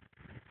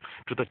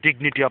to the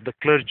dignity of the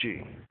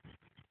clergy.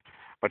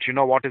 But you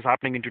know what is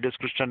happening in today's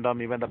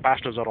Christendom? Even the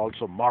pastors are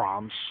also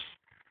morons,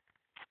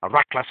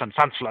 reckless and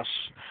senseless,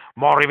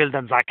 more evil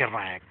than ZAKIR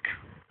NAIK.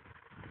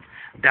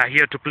 They are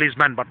here to please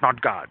men but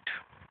not God.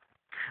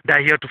 They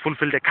are here to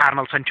fulfill their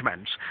carnal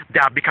sentiments. They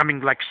are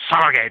becoming like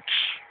surrogates.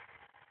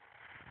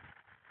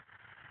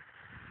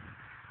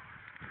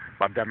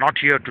 But they are not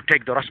here to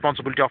take the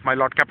responsibility of my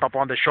Lord kept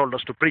upon their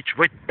shoulders to preach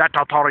with that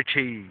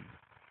authority.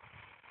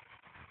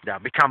 They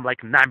have become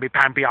like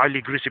namby-pamby,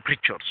 oily, greasy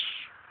preachers,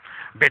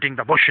 beating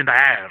the bush in the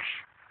air.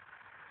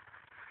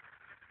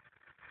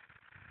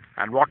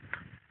 And what?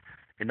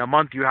 In a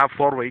month you have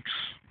 4 weeks,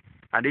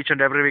 and each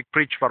and every week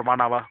preach for 1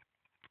 hour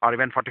or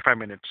even 45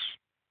 minutes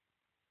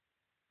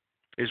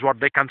is what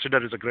they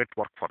consider is a great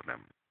work for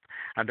them.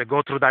 And they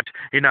go through that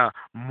in a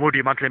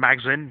moody monthly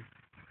magazine,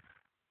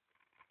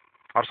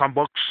 or some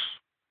books,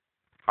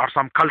 or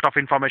some cult of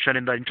information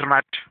in the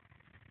internet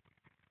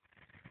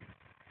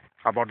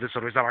about this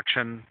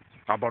resurrection,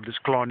 about this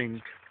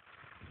cloning.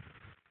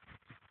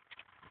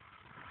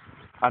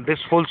 And this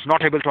fool's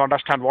not able to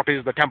understand what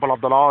is the temple of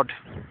the Lord,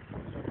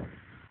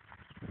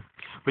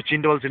 which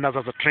indwells in us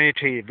as a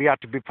Trinity. We are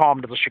to be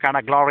formed as a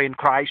Shekinah glory in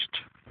Christ.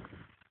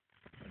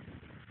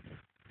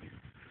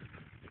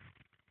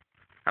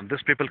 And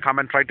these people come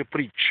and try to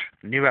preach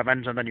new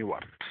heavens and the new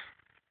earth.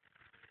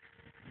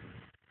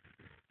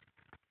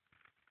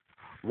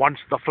 Once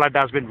the flood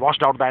has been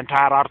washed out the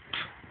entire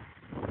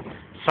earth,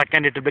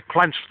 second it will be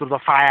cleansed through the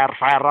fire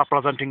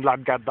representing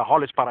Lord God, the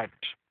Holy Spirit.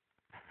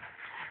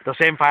 The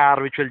same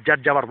fire which will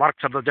judge our works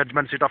at the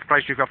judgment seat of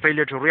Christ if you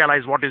failure to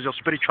realize what is your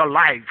spiritual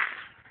life.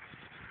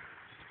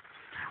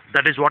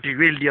 That is what you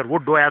wield your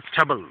wood do as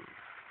stubble.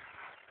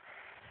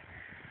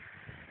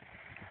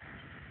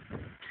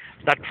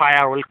 That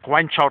fire will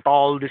quench out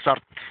all this earth.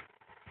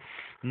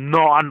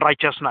 No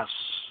unrighteousness.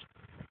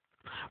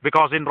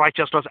 Because in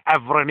righteousness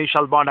every knee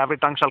shall bow, every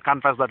tongue shall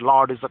confess that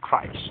Lord is the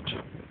Christ.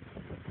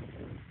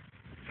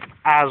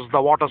 As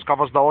the waters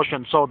covers the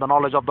ocean, so the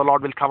knowledge of the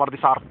Lord will cover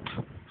this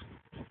earth.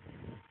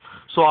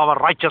 So our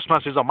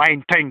righteousness is a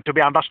main thing to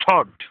be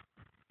understood.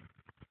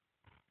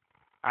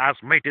 As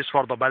meat is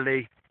for the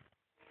belly,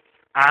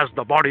 as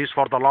the body is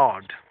for the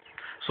Lord,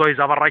 so is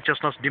our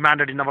righteousness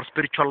demanded in our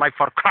spiritual life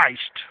for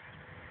Christ,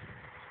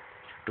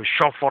 to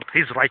show forth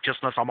His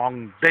righteousness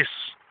among this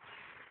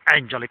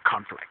angelic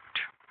conflict.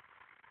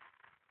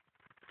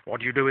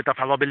 What you do with a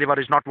fellow believer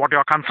is not what you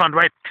are concerned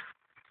with.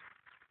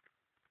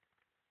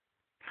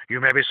 You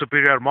may be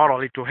superior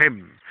morally to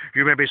him.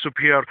 You may be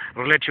superior,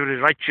 relatively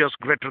righteous,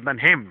 greater than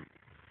him.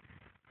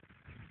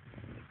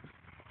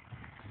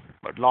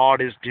 But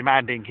Lord is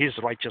demanding His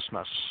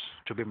righteousness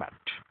to be met.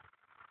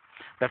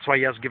 That's why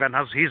He has given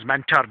us His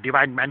mentor,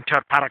 divine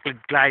mentor, paraclete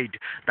guide,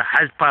 the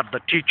helper, the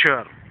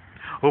teacher,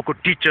 who could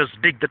teach us,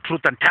 dig the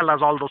truth, and tell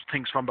us all those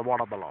things from the word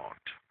of the Lord.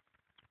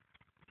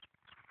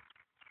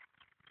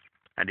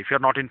 And if you're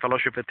not in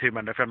fellowship with Him,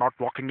 and if you're not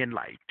walking in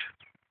light,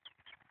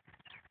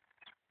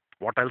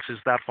 what else is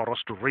there for us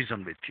to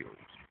reason with you?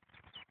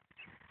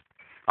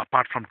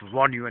 Apart from to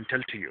warn you and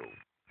tell to you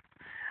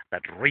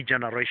that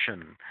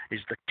regeneration is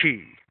the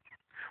key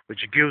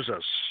which gives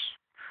us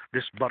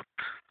this birth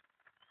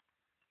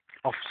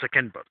of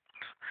second birth,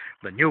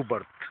 the new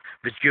birth,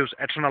 which gives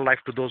eternal life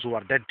to those who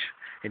are dead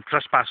in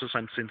trespasses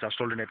and sins, as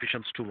told in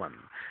Ephesians 2:1,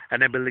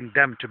 enabling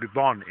them to be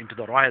born into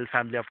the royal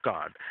family of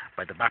God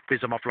by the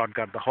baptism of Lord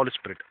God, the Holy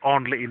Spirit,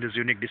 only in this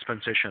unique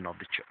dispensation of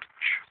the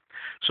church.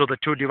 So the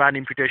two divine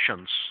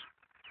imputations,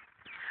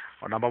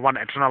 or number one,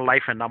 eternal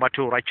life, and number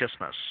two,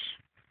 righteousness,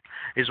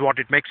 is what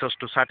it makes us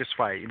to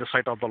satisfy in the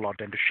sight of the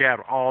Lord and to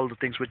share all the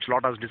things which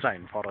Lord has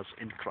designed for us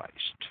in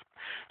Christ.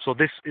 So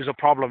this is a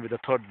problem with the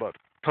third birth.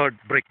 third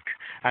brick.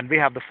 And we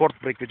have the fourth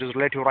brick, which is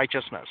relative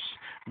righteousness,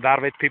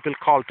 wherewith people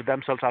call to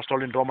themselves, as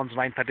told in Romans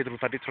 9:30 through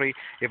 33,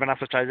 even as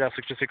such Isaiah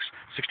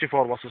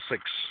 64 verses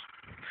 6.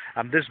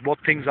 And these both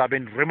things have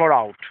been removed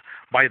out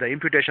by the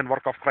imputation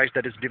work of Christ,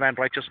 that is divine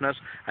righteousness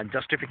and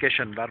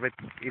justification, wherewith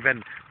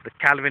even the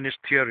Calvinist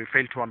theory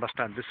failed to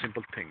understand these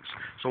simple things.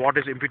 So what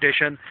is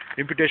imputation?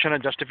 Imputation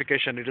and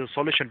justification, it is a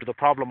solution to the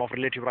problem of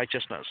relative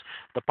righteousness.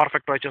 The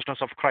perfect righteousness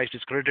of Christ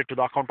is credited to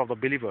the account of the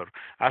believer,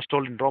 as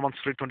told in Romans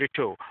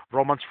 3:22,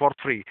 Romans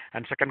 4:3,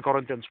 and 2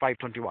 Corinthians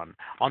 5:21.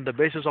 On the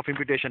basis of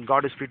imputation,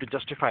 God is free to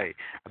justify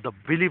the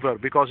believer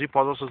because he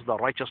possesses the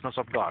righteousness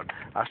of God,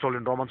 as told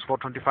in Romans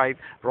 4:25,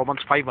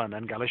 Romans 5:1,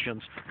 and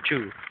Galatians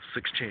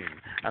 2:16.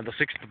 And the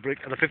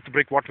fifth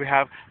brick, what we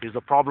have is the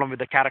problem with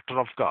the character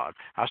of God,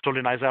 as told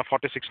in Isaiah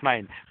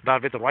 46:9,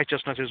 wherewith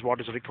righteousness is what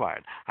is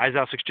required,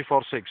 Isaiah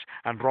 64:6,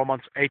 and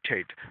Romans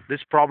 8:8.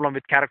 This problem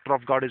with character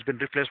of God has been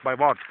replaced by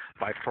what?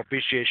 By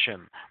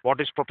propitiation. What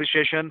is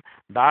propitiation?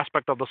 The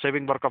aspect of the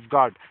saving work of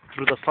God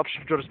through the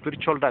substitute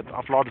spiritual death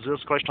of Lord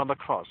Jesus Christ on the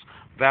cross,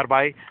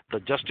 whereby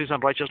the justice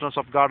and righteousness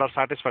of God are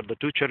satisfied, the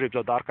two cherubs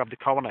of the Ark of the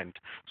Covenant,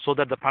 so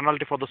that the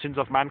penalty for the sins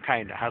of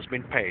mankind has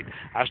been paid,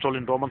 as told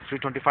in Romans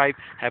 3:25,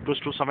 Hebrews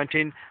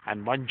 2:17,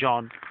 and 1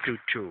 John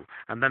 2:2.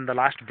 And then the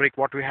last break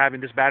what we have in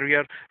this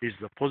barrier is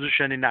the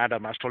position in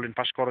Adam, as told in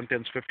 1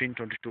 Corinthians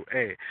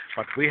 15:22a.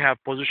 But we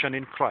have position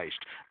in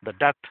Christ. The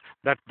death,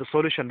 that the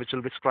solution which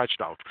will be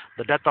scratched out.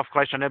 The death of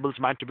Christ enables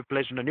man to be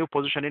placed in a new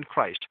position in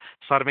Christ,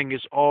 serving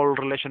his old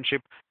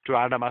relationship to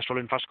Adam, as told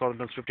in 1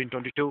 Corinthians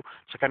 15:22,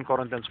 2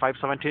 Corinthians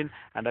 5:17,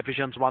 and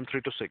Ephesians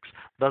 1:3-6.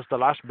 Thus the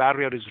last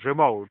barrier is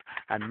removed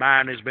and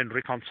man has been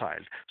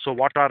reconciled. So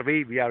what are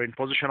we? We are in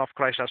position of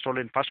Christ, as told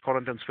in 1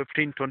 Corinthians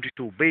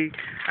 15:22b,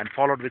 and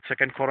followed with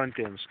 2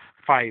 Corinthians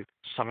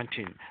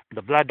 5:17.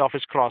 The blood of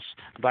his cross,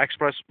 the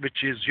express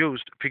which is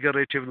used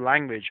figurative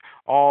language,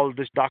 all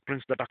these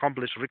doctrines that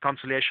accomplish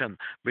reconciliation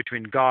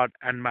between God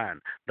and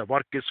man. The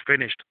work is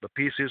finished, the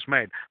peace is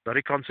made, the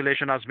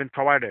reconciliation has been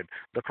provided.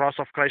 The cross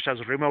of Christ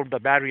has removed the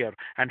barrier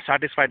and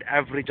satisfied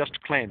every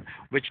just claim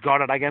which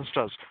God had against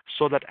us,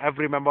 so that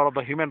every member of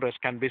the human race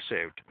can be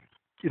saved.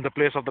 In the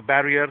place of the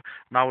barrier,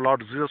 now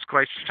Lord Jesus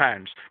Christ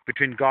stands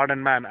between God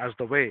and man as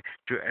the way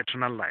to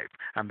eternal life.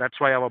 And that's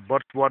why our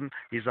birth one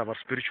is our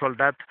spiritual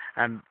death.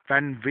 And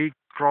when we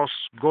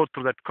go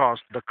through that cross,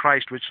 the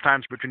Christ which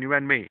stands between you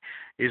and me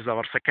is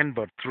our second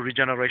birth through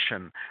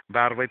regeneration,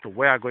 wherewith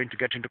we are going to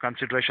get into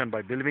consideration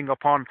by believing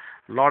upon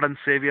Lord and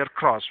Savior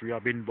cross. We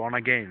have been born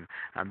again,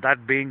 and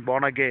that being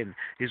born again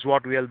is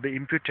what will be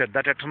imputed,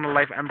 that eternal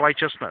life and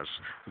righteousness,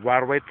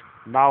 wherewith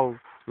now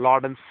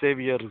Lord and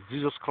Savior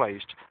Jesus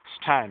Christ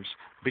stands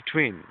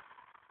between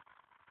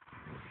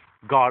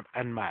God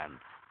and man.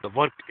 The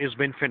work is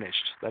been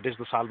finished. That is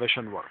the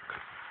salvation work.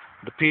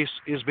 The peace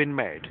is been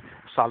made.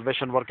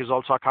 Salvation work is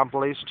also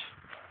accomplished.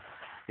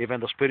 Even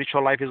the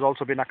spiritual life is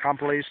also been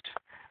accomplished.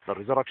 The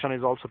resurrection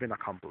is also been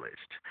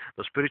accomplished.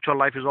 The spiritual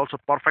life is also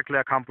perfectly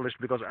accomplished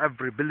because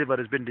every believer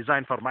has been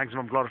designed for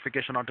maximum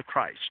glorification unto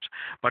Christ.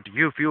 But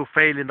if you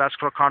fail in the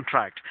escrow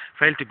contract,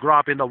 fail to grow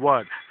up in the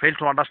Word, fail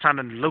to understand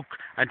and look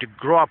and to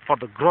grow up for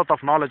the growth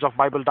of knowledge of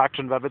Bible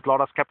doctrine wherewith Lord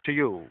has kept to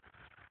you,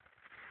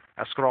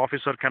 escrow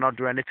officer cannot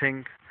do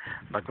anything.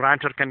 The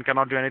grantor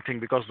cannot do anything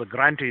because the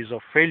grantee is a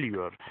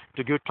failure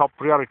to give top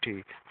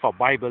priority for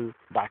Bible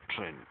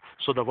doctrine.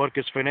 So the work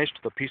is finished,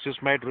 the peace is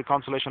made,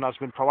 reconciliation has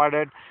been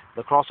provided,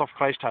 the cross of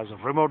Christ has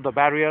removed the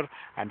barrier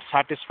and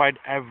satisfied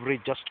every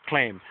just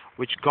claim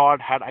which God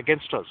had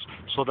against us,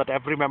 so that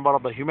every member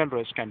of the human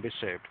race can be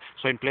saved.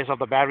 So in place of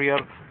the barrier,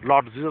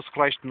 Lord Jesus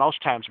Christ now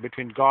stands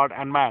between God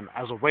and man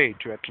as a way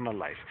to eternal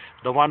life.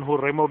 The one who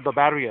removed the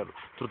barrier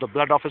through the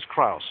blood of his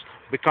cross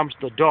becomes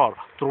the door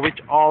through which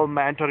all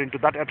may enter into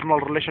that eternal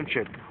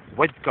relationship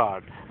with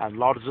God. And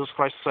Lord Jesus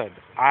Christ said,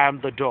 I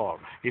am the door.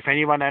 If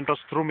anyone enters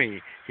through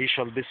me, he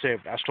shall be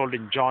saved, as told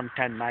in John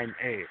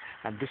 10:9a.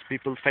 And these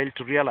people fail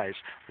to realize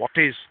what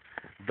is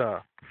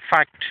the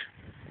fact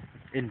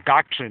in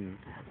doctrine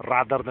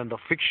rather than the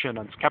fiction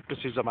and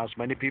skepticism as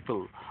many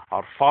people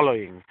are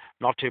following,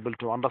 not able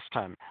to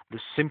understand the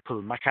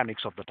simple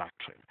mechanics of the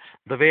doctrine.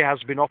 The way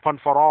has been opened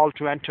for all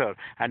to enter,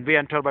 and we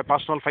enter by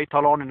personal faith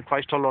alone in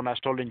Christ alone, as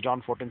told in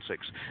John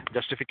 14:6.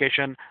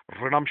 Justification,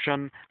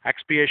 redemption,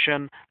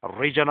 expiation,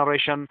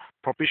 regeneration,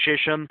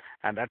 propitiation,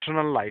 and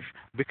eternal life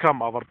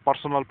become our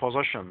personal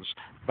possessions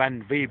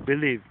when we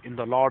believe in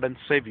the Lord and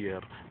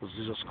Savior,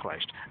 Jesus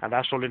Christ. And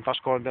as told in 1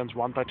 Corinthians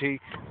 1:30,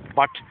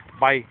 but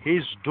by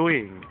his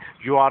doing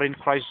you are in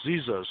Christ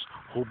Jesus,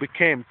 who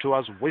became to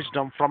us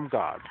wisdom from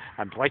God,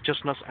 and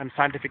righteousness and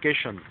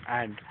sanctification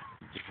and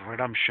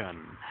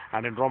redemption.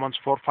 And in Romans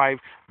 4:5,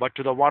 but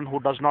to the one who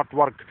does not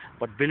work,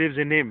 but believes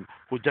in him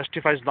who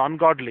justifies the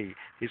ungodly,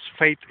 his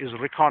faith is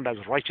reckoned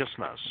as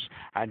righteousness.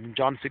 And in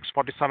John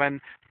 6:47,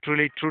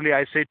 truly, truly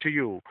I say to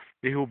you,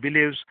 he who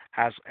believes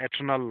has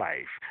eternal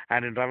life.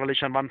 And in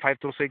Revelation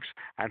 1:5-6,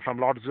 and from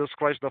Lord Jesus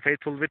Christ, the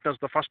faithful witness,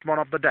 the firstborn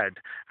of the dead,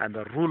 and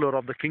the ruler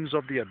of the kings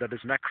of the earth, that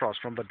is Necros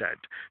from the dead,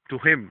 to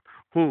him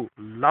who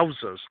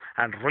loves us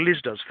and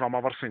released us from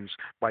our sins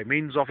by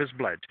means of his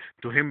blood,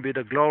 to him be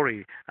the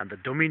glory and the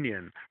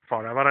dominion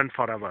forever and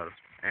forever.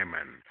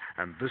 Amen.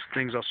 And these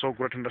things are so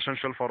great and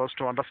essential for us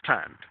to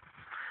understand,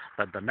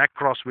 that the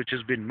necros, which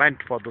has been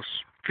meant for the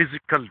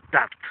physical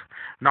death,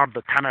 not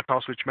the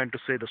thanatos, which meant to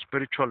say the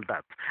spiritual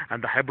death,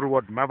 and the Hebrew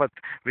word mavat,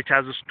 which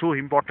has this two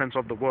importance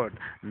of the word.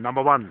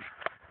 Number one,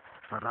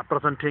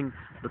 representing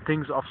the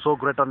things of so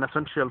great and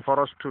essential for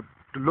us to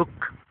look,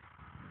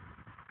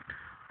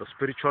 the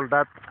spiritual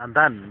death and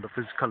then the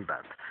physical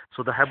death.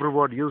 So the Hebrew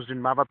word used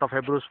in Mavat of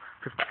Hebrews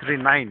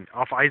 53:9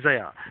 of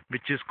Isaiah,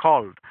 which is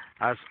called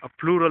as a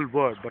plural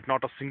word but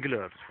not a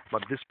singular,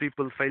 but these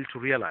people fail to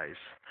realize.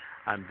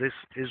 And this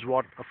is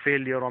what a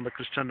failure on the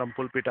Christendom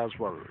pulpit as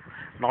well.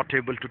 Not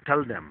able to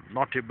tell them,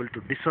 not able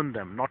to discern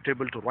them, not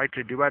able to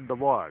rightly divide the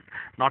word,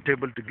 not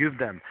able to give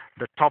them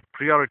the top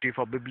priority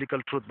for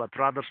biblical truth, but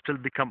rather still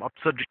become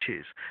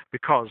absurdities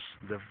because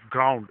the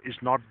ground is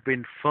not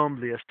been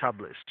firmly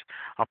established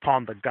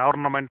upon the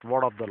government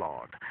word of the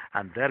Lord.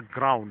 And their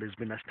ground has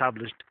been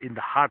established in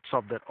the hearts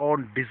of their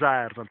own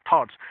desires and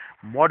thoughts,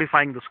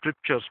 modifying the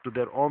scriptures to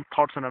their own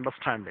thoughts and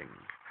understanding.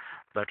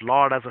 That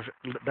Lord,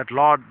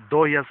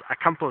 though He has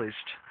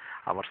accomplished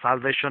our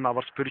salvation,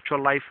 our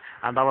spiritual life,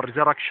 and our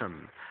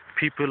resurrection,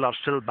 people are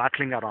still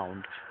battling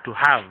around to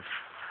have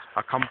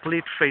a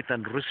complete faith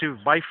and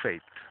receive by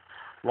faith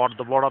what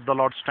the word of the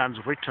Lord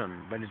stands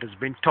written. When it has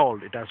been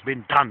told, it has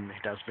been done,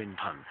 it has been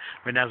done.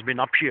 When it has been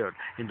appeared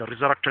in the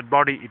resurrected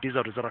body, it is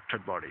a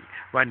resurrected body.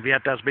 When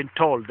it has been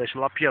told, they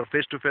shall appear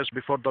face to face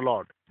before the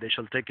Lord, they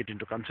shall take it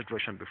into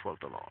consideration before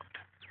the Lord.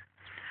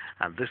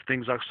 And these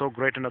things are so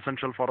great and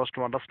essential for us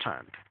to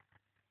understand.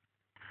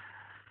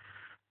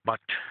 But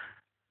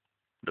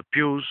the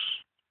pews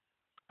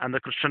and the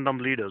Christendom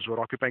leaders who are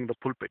occupying the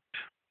pulpit,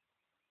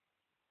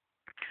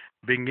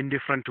 being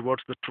indifferent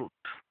towards the truth,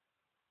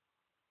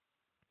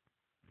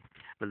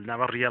 will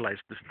never realize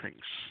these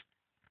things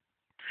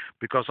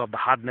because of the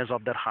hardness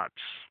of their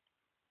hearts.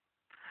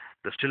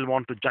 They still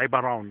want to jibe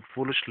around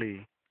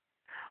foolishly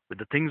with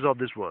the things of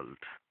this world,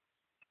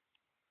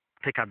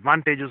 take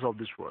advantages of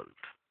this world,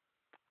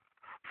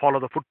 follow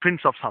the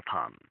footprints of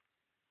Satan,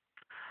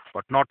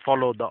 but not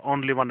follow the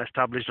only one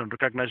established and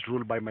recognized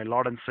rule by my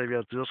Lord and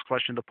Savior Jesus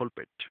Christ in the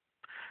pulpit,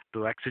 to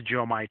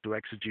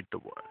exegete the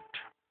word.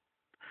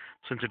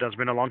 Since it has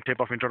been a long tape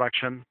of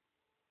introduction,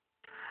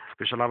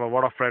 we shall have a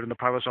word of prayer in the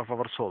privacy of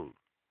our soul.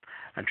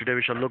 And today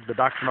we shall look the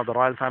doctrine of the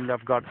royal family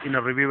of God in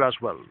a review as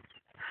well.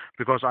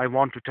 Because I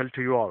want to tell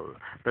to you all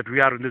that we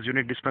are in this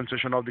unique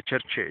dispensation of the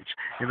church age.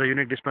 In the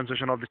unique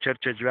dispensation of the church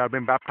age, we are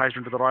being baptized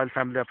into the royal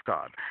family of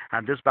God.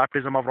 And this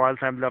baptism of royal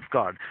family of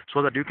God,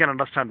 so that you can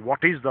understand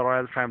what is the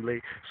royal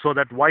family, so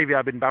that why we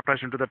have been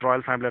baptized into that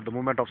royal family at the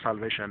moment of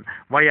salvation,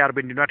 why we are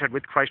being united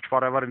with Christ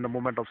forever in the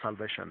moment of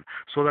salvation,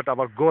 so that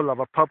our goal,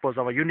 our purpose,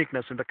 our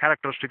uniqueness in the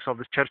characteristics of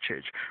this church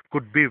age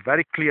could be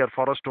very clear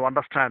for us to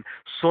understand,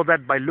 so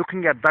that by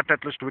looking at that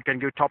at least we can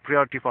give top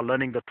priority for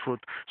learning the truth,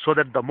 so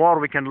that the more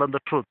we can learn the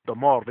truth, the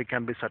more we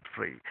can be set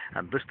free.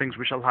 And these things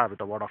we shall have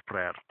with a word of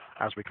prayer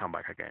as we come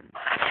back again.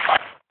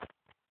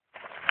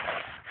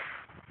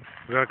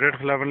 We are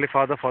grateful, Heavenly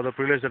Father, for the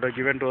privilege that are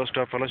given to us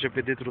to have fellowship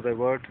with Thee through Thy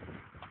word.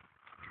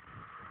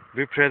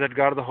 We pray that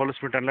God, the Holy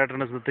Spirit,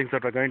 enlighten us the things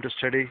that we are going to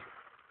study,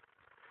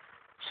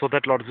 so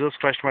that Lord Jesus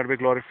Christ might be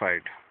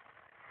glorified.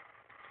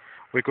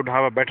 We could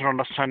have a better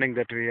understanding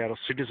that we are a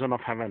citizen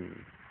of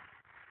heaven,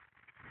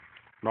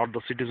 not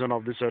the citizen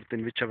of this earth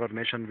in whichever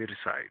nation we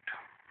reside.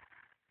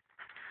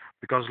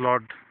 Because,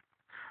 Lord,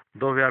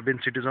 though we have been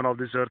citizens of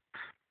this earth,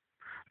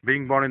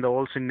 being born in the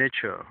old sin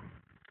nature,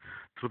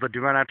 through the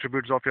divine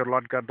attributes of your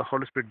Lord God, the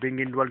Holy Spirit being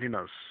indwelt in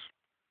us,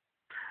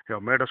 you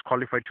have made us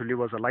qualified to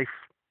live as a life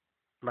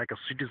like a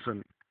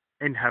citizen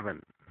in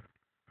heaven,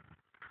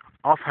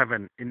 of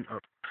heaven in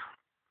earth.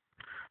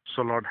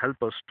 So, Lord,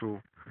 help us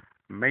to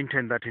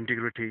maintain that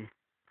integrity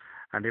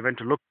and even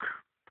to look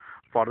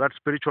for that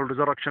spiritual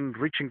resurrection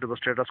reaching to the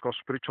status of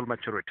spiritual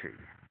maturity,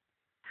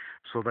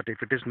 so that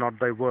if it is not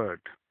Thy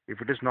word, if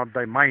it is not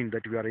Thy mind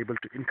that we are able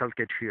to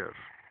inculcate here,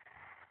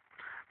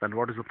 then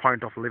what is the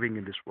point of living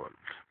in this world?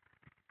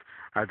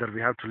 Either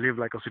we have to live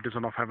like a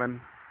citizen of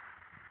heaven,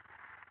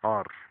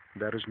 or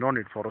there is no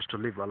need for us to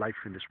live a life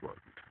in this world.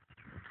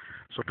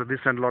 So to this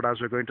end, Lord, as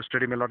we're going to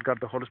study, may Lord God,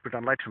 the Holy Spirit,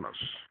 enlighten us.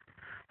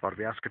 For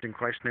we ask it in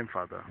Christ's name,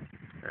 Father.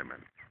 Amen.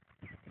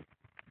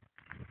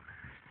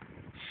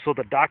 So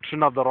the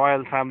doctrine of the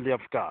royal family of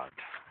God,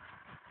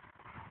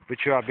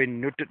 which you have been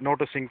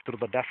noticing through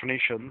the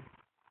definition,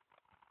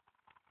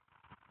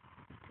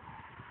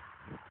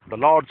 the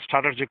Lord's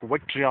strategic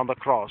victory on the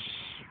cross,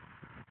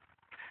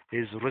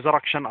 His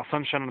resurrection,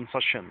 ascension, and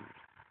session,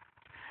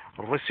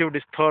 received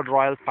His third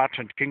royal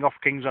patent, King of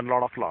Kings and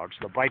Lord of Lords,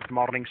 the bright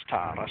morning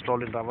star, as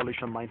told in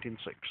Revelation 19:6.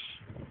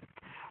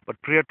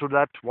 But prior to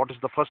that, what is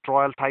the first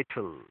royal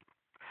title?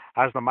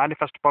 As the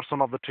manifest person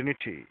of the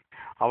Trinity,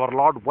 our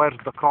Lord wears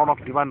the crown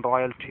of divine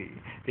royalty.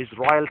 His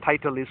royal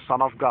title is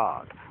Son of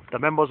God. The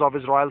members of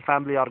his royal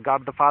family are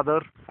God the Father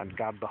and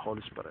God the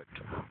Holy Spirit,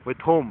 with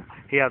whom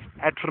he has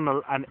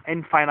eternal and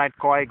infinite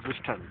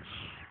coexistence.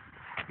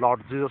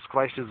 Lord Jesus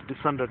Christ is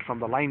descended from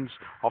the lines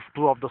of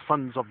two of the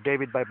sons of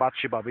David by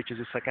Bathsheba, which is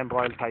his second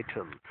royal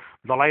title.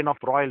 The line of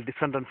royal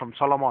descendant from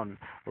Solomon,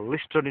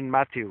 listed in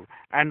Matthew,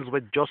 ends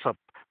with Joseph,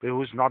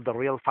 who is not the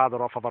real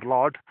father of our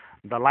Lord.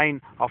 The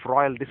line of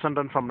royal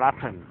descendant from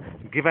Nathan,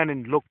 given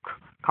in Luke,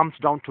 comes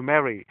down to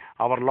Mary,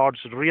 our Lord's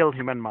real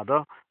human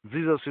mother.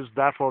 Jesus is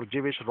therefore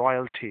Jewish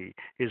royalty.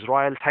 His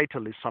royal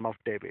title is Son of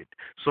David.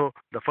 So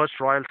the first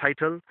royal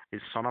title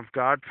is Son of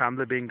God,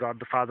 family being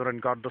God the Father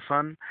and God the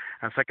Son.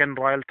 And second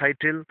royal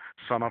title,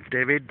 Son of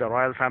David, the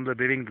royal family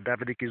being the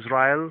Davidic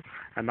Israel.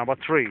 And number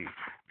three,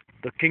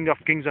 the King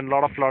of Kings and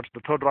Lord of Lords,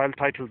 the third royal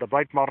title, the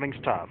bright morning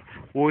star.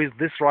 Who is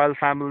this royal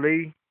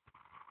family?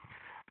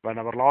 When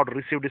our Lord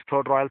received his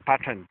third royal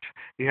patent,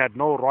 he had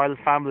no royal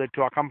family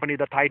to accompany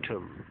the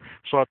title.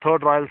 So a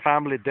third royal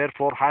family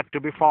therefore had to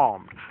be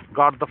formed.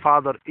 God the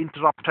Father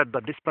interrupted the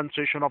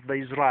dispensation of the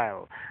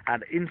Israel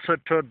and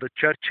inserted the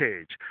church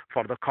age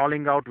for the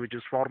calling out, which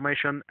is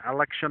formation,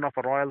 election of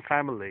a royal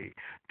family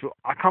to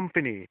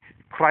accompany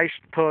Christ's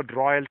third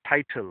royal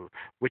title,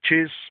 which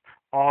is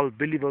all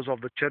believers of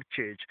the church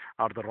age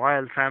are the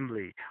royal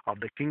family of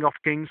the King of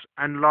Kings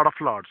and Lord of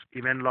Lords,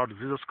 even Lord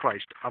Jesus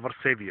Christ, our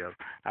Savior,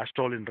 as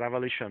told in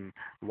Revelation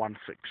 1:6.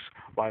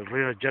 While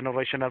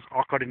regeneration has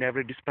occurred in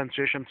every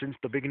dispensation since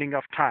the beginning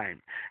of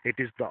time, it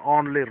is the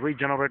only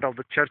regenerate of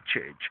the church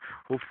age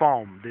who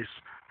form this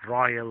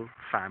royal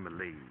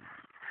family.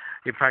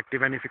 In fact,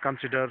 even if you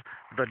consider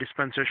the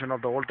dispensation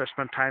of the Old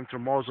Testament time through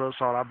Moses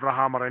or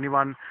Abraham or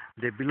anyone,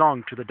 they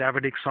belong to the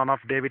Davidic Son of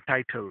David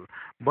title.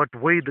 But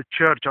we, the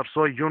church, are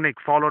so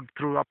unique, followed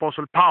through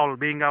Apostle Paul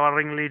being our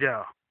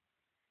ringleader.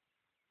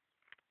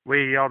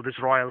 We are this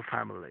royal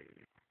family.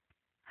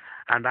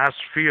 And as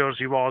fierce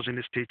he was in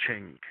his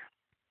teaching,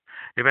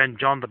 even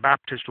John the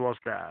Baptist was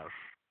there.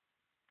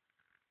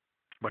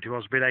 But he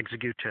was being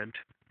executed.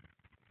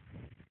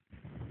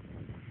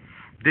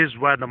 These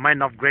were the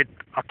men of great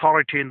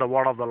authority in the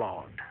word of the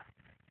Lord.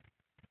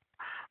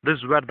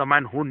 These were the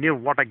men who knew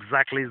what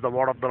exactly is the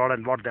word of the Lord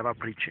and what they were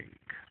preaching.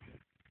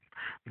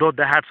 Though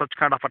they had such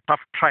kind of a tough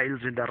trials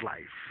in their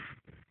life.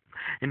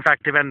 In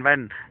fact, even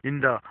when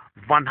in the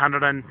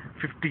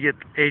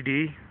 150th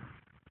AD,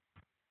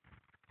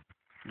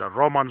 the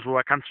Romans, who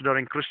were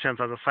considering Christians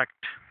as a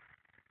sect,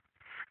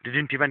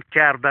 didn't even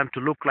care them to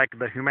look like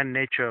the human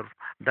nature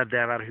that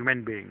they were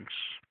human beings.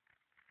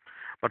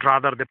 But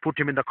rather they put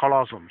him in the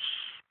Colosseums,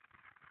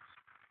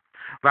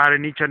 where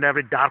in each and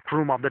every dark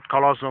room of that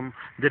Colosseum,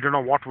 they don't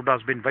know what would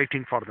have been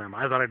waiting for them.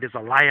 Either it is a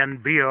lion,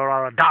 bear,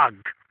 or a dog,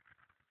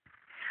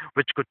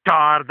 which could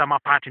tear them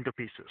apart into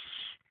pieces.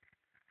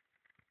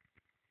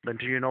 Then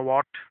do you know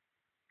what?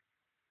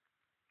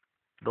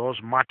 Those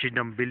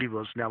martyrdom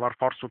believers never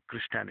forsook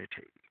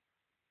Christianity.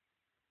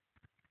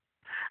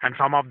 And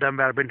some of them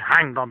were being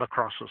hanged on the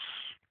crosses,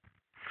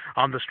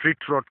 on the street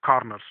road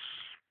corners.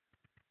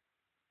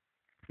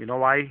 You know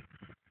why?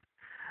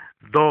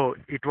 Though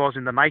it was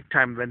in the night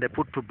time when they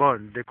put to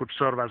burn, they could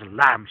serve as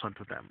lambs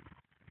unto them.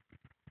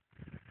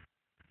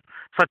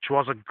 Such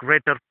was a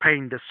greater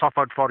pain they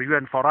suffered for you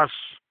and for us,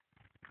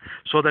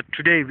 so that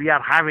today we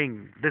are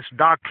having this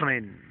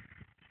doctrine,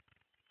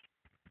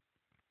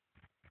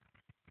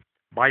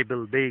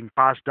 Bible being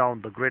passed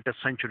down the greatest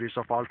centuries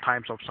of all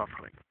times of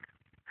suffering.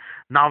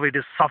 Now it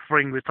is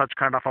suffering with such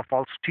kind of a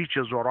false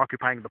teachers who are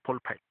occupying the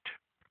pulpit.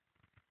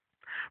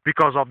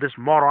 Because of this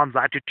moron's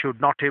attitude,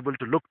 not able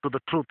to look to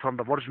the truth from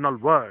the original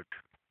word,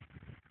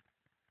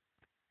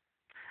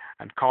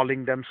 and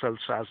calling themselves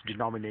as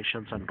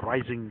denominations and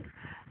rising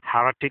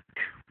heretic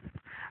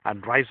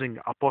and rising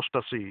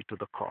apostasy to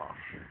the core.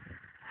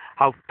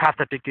 How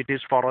pathetic it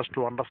is for us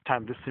to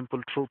understand these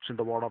simple truths in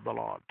the word of the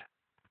Lord.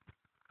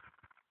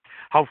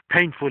 How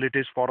painful it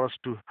is for us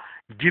to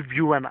give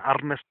you an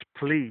earnest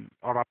plea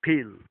or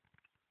appeal.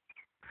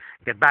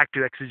 Get back to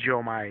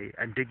exegeomai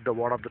and dig the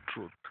word of the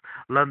truth.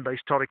 Learn the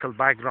historical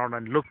background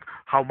and look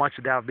how much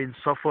they have been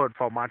suffered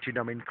for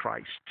martyrdom in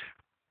Christ.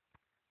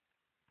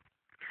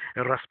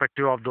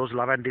 Irrespective of those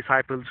 11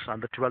 disciples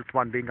and the 12th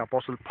one being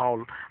Apostle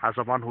Paul as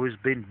the one who is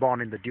being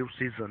born in the due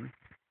season,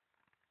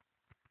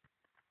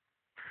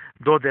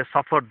 though they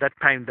suffered that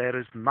time, there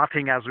is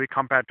nothing as we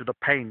compare to the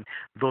pain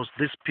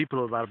these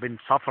people have been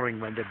suffering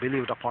when they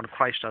believed upon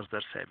Christ as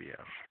their Savior.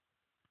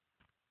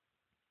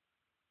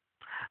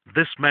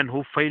 These men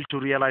who failed to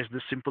realize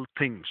these simple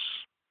things,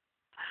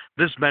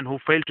 these men who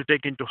failed to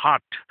take into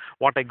heart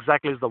what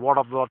exactly is the word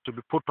of the Lord to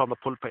be put on the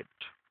pulpit,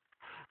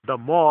 the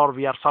more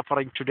we are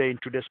suffering today in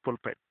today's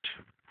pulpit.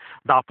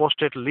 The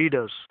apostate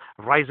leaders,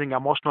 rising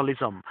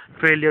emotionalism,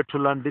 failure to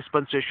learn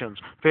dispensations,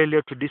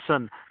 failure to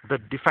discern the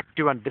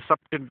defective and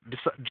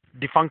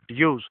defunct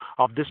use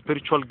of these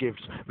spiritual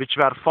gifts, which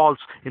were false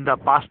in the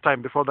past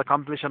time before the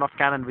completion of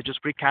canon, which is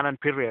pre-canon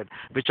period,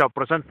 which are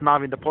present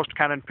now in the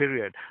post-canon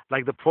period,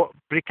 like the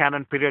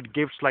pre-canon period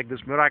gifts like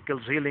this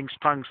miracles, healings,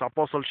 tongues,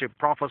 apostleship,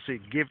 prophecy,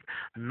 gift,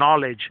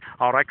 knowledge,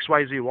 or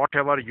XYZ,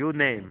 whatever you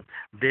name,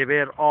 they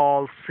were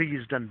all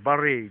seized and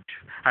buried.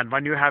 And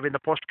when you have in the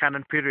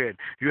post-canon period,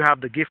 you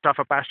have the gift of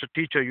a pastor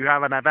teacher, you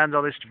have an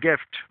evangelist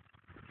gift,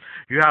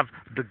 you have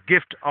the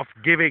gift of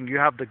giving, you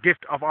have the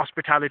gift of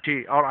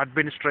hospitality or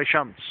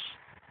administrations.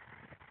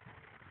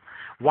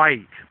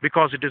 Why?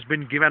 Because it has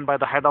been given by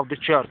the head of the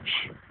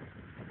church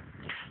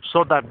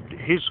so that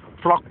his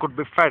flock could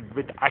be fed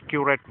with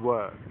accurate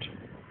word.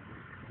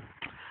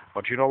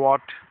 But you know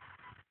what?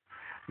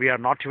 We are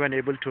not even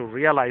able to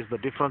realize the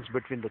difference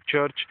between the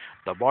church,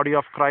 the body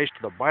of Christ,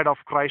 the bride of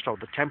Christ, or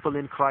the temple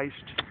in Christ.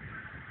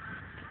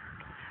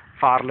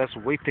 Far less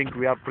we think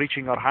we are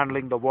preaching or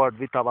handling the word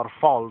with our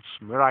false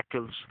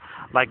miracles,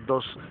 like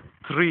those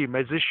 3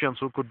 magicians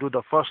who could do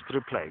the first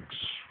 3 plagues.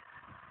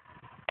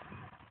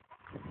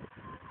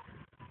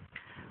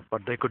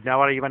 But they could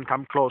never even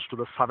come close to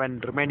the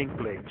 7 remaining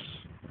plagues,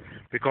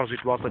 because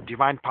it was the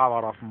divine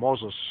power of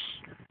Moses,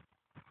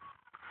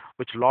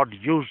 which Lord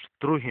used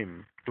through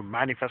him to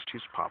manifest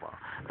his power,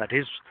 that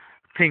his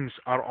things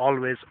are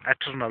always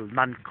eternal,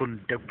 none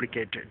could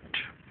duplicate it.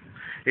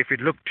 If you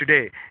look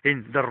today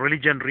in the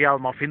religion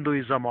realm of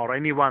Hinduism or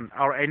anyone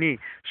or any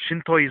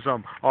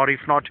Shintoism, or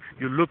if not,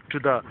 you look to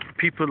the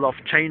people of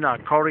China,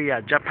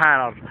 Korea, Japan,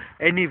 or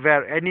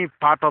anywhere, any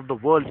part of the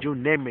world, you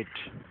name it,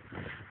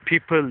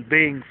 people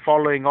being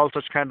following all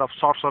such kind of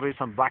sorceries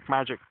and black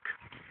magic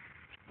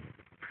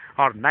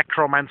or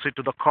necromancy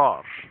to the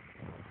core.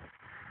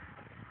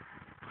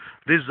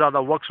 These are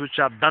the works which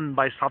are done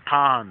by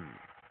Satan.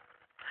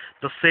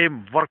 The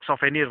same works of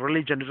any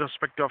religion,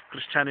 irrespective of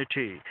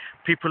Christianity.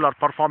 People are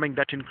performing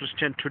that in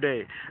Christian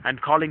today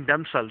and calling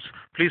themselves,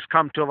 please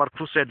come to our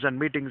crusades and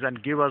meetings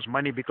and give us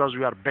money because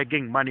we are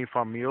begging money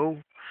from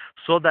you.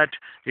 So that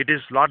it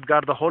is Lord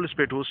God, the Holy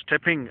Spirit, who is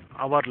stepping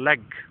our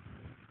leg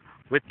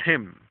with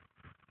him.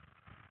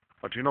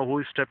 But you know who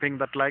is stepping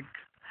that leg?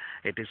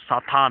 It is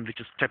Satan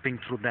which is stepping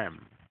through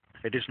them.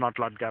 It is not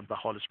Lord God, the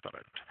Holy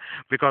Spirit.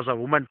 Because a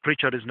woman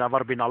preacher is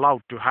never been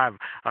allowed to have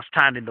a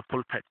stand in the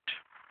pulpit.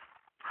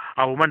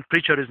 A woman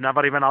preacher is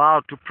never even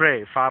allowed to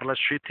pray, far less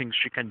she thinks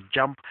she can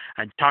jump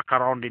and talk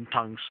around in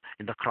tongues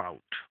in the crowd.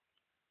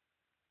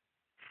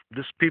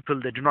 These people,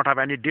 they do not have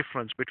any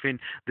difference between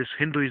these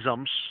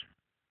Hinduisms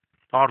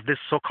or these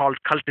so-called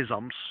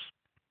cultisms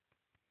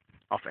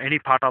of any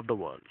part of the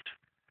world.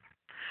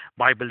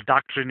 Bible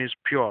doctrine is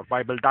pure.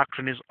 Bible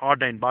doctrine is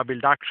ordained. Bible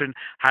doctrine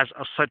has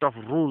a set of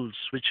rules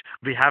which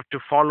we have to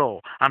follow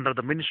under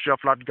the ministry of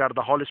Lord God,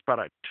 the Holy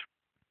Spirit.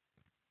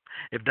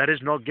 If there is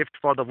no gift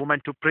for the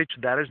woman to preach,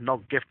 there is no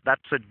gift.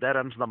 That's it. There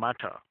ends the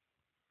matter.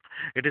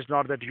 It is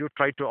not that you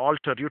try to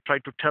alter, you try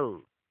to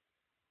tell.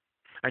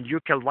 And you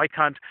tell, why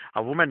can't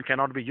a woman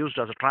cannot be used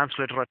as a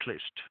translator at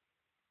least?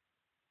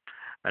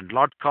 And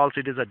Lord calls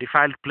it is a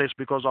defiled place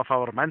because of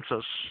our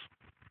menses,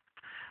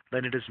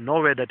 then it is no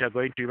way that you are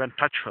going to even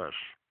touch her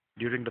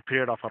during the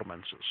period of her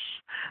menses.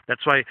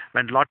 That's why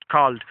when Lord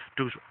called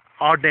to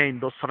ordain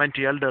those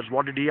 70 elders,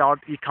 what did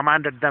he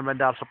commanded them when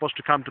they are supposed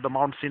to come to the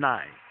Mount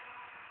Sinai?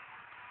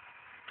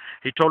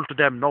 He told to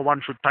them no one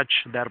should touch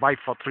their wife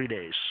for 3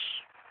 days.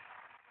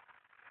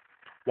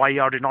 Why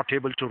are they not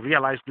able to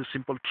realize these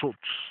simple truths?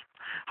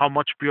 How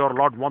much pure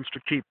Lord wants to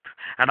keep.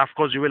 And of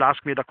course you will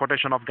ask me the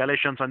quotation of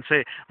Galatians and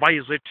say, why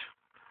is it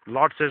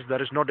Lord says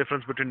there is no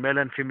difference between male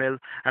and female,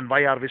 and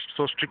why are we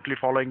so strictly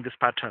following this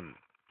pattern?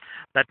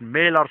 That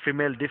male or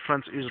female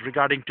difference is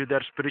regarding to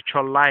their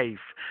spiritual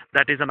life.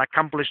 That is an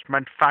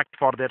accomplishment fact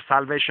for their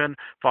salvation,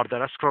 for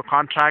their escrow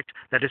contract,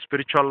 that is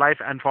spiritual life,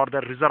 and for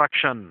their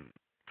resurrection.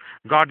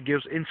 God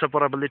gives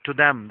inseparably to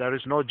them. There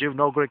is no Jew,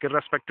 no Greek,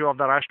 irrespective of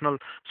the rational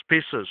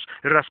species,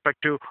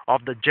 irrespective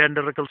of the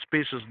genderical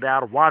species. They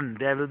are one.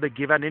 They will be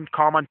given in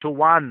common to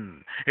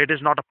one. It is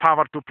not a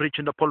power to preach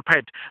in the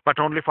pulpit, but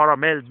only for a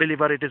male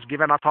believer it is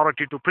given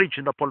authority to preach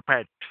in the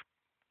pulpit.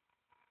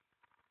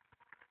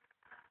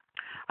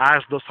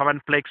 As those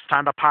 7 plagues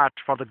stand apart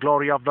for the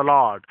glory of the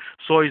Lord,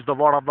 so is the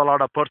word of the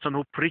Lord a person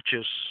who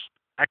preaches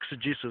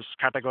exegesis,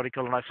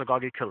 categorical and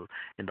isagogical,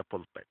 in the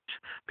pulpit.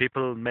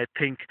 People may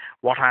think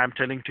what I am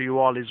telling to you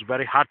all is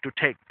very hard to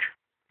take,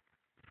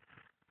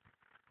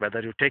 whether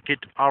you take it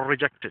or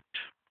reject it.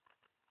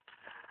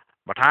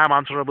 But I am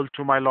answerable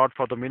to my Lord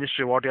for the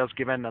ministry what he has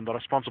given and the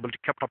responsibility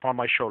kept upon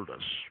my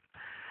shoulders.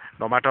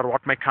 No matter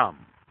what may come,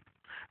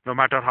 no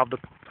matter how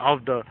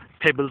the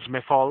tables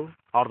may fall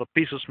or the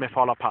pieces may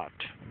fall apart.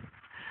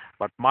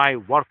 But my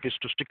work is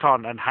to stick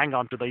on and hang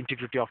on to the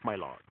integrity of my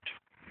Lord.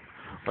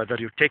 Whether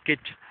you take it,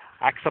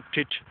 accept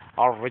it,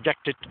 or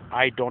reject it,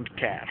 I don't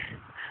care.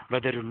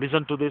 Whether you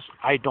listen to this,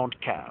 I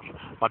don't care.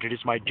 But it is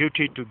my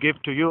duty to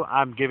give to you,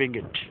 I'm giving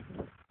it.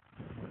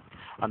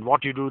 And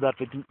what you do that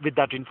with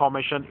that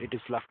information, it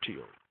is left to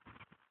you.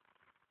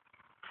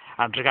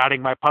 And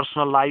regarding my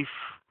personal life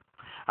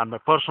and my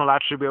personal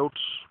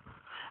attributes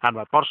and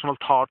my personal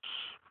thoughts,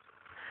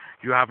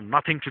 you have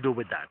nothing to do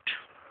with that.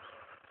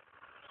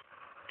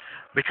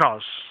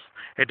 Because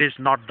it is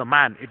not the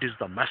man, it is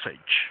the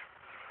message.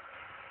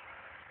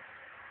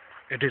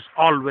 It is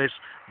always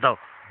the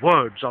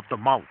words of the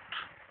mouth.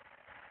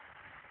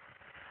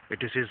 It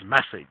is his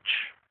message.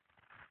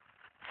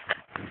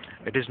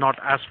 It is not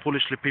as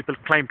foolishly people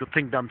claim to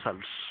think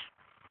themselves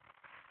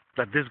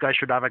that this guy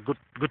should have a good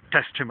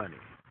testimony.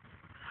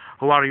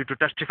 Who are you to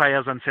testify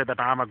us and say that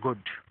I am a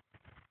good?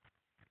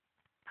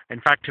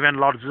 In fact, even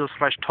Lord Jesus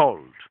Christ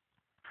told,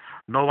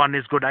 no one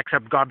is good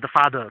except God the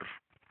Father.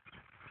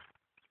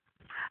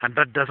 And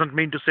that doesn't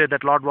mean to say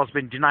that Lord was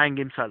been denying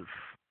himself.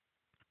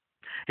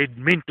 It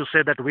means to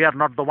say that we are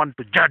not the one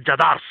to judge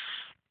others,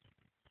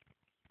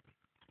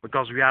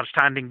 because we are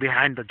standing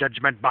behind the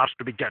judgment bars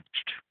to be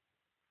judged.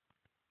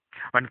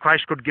 When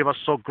Christ could give us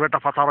so great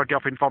of authority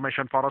of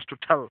information for us to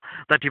tell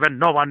that even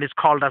no one is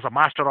called as a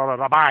master or a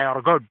rabbi or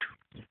a good.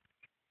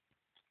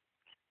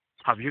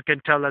 How you can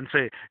tell and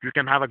say you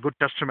can have a good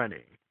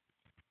testimony.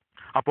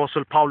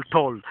 Apostle Paul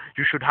told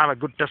you should have a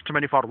good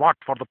testimony for what?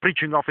 For the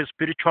preaching of his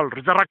spiritual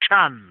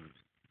resurrection.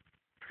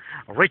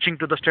 Reaching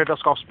to the status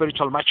of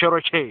spiritual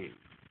maturity.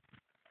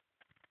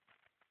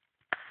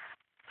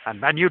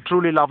 And when you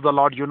truly love the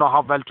Lord, you know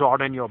how well to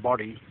ordain your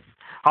body,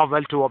 how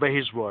well to obey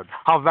his word,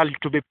 how well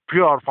to be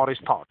pure for his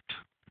thought.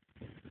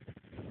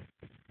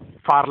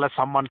 Far less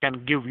someone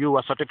can give you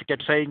a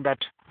certificate saying that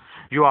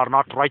you are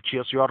not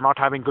righteous, you are not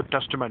having good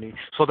testimony,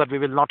 so that we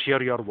will not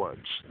hear your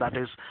words. That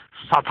is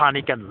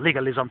satanic and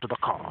legalism to the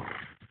core.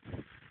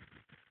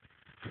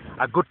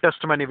 A good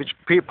testimony which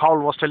Paul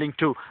was telling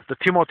to the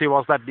Timothy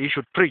was that he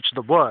should preach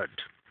the word,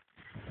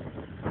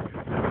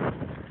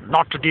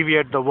 not to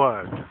deviate the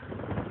word,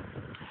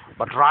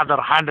 but rather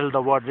handle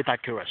the word with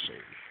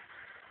accuracy.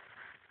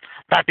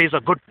 That is a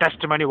good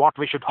testimony what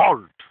we should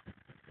hold.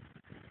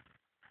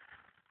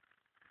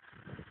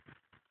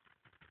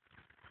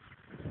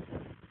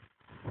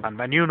 And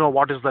when you know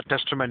what is the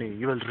testimony,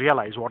 you will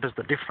realize what is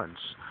the difference.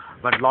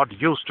 When Lord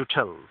used to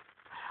tell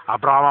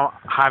Abraham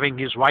having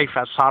his wife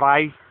as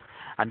Sarai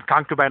and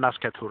concubine as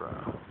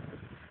Keturah.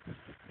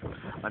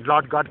 When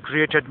Lord God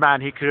created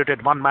man, he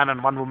created one man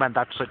and one woman,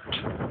 that's it.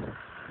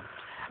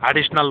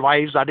 Additional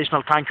wives,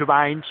 additional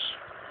concubines.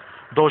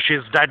 Though she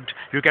is dead,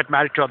 you get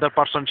married to other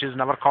person, she is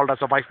never called as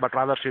a wife, but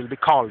rather she will be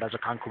called as a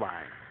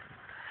concubine.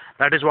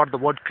 That is what the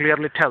word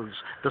clearly tells.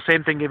 The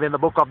same thing even the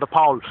book of the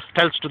Paul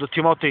tells to the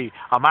Timothy,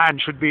 a man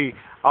should be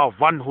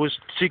one who is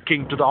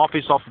seeking to the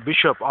office of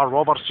bishop or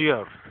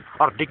overseer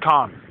or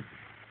deacon.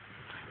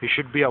 He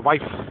should be a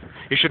wife.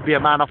 He should be a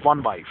man of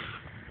one wife.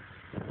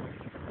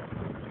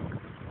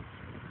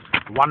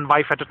 One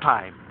wife at a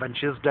time. When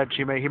she is dead,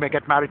 he may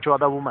get married to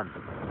other women.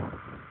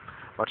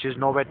 But she is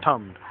nowhere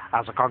termed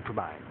as a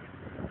concubine.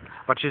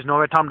 But she is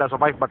nowhere termed as a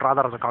wife, but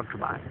rather as a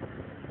concubine.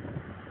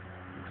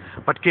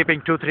 But keeping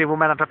 2-3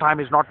 women at a time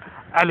is not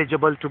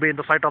eligible to be in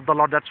the sight of the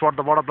Lord. That's what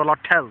the word of the Lord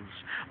tells.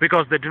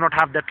 Because they do not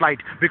have that light.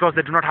 Because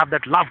they do not have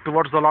that love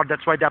towards the Lord.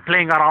 That's why they are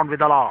playing around with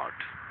the Lord.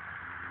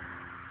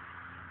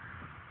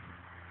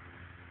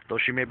 Though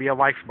she may be a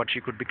wife, but she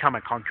could become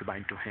a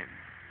concubine to him.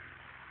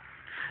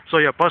 So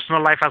your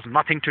personal life has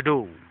nothing to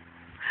do.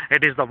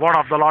 It is the word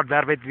of the Lord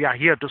wherewith we are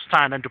here to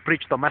stand and to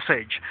preach the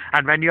message.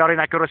 And when you are in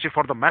accuracy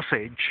for the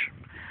message,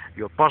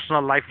 your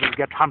personal life will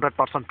get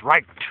 100%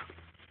 right.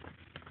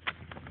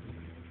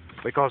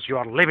 Because you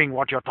are living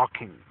what you are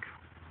talking.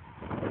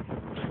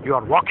 You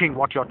are walking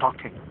what you are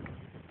talking.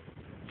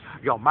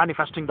 You are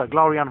manifesting the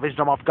glory and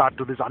wisdom of God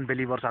to these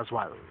unbelievers as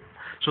well.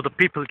 So the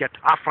people get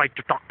afraid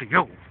to talk to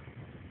you.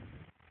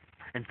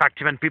 In fact,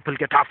 even people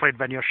get afraid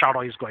when your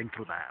shadow is going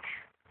through there.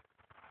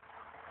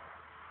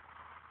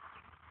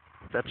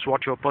 That's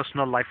what your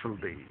personal life will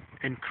be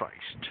in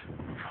Christ.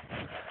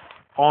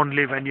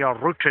 Only when you are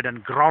rooted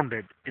and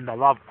grounded in the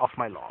love of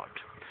my Lord.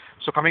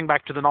 So coming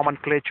back to the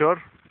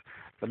nomenclature.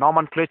 The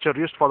nomenclature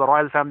used for the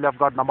Royal Family of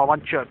God, number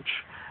 1,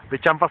 church,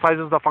 which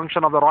emphasizes the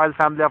function of the Royal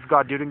Family of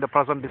God during the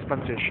present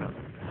dispensation.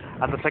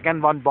 And the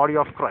second one, body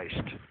of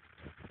Christ,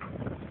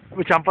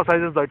 which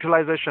emphasizes the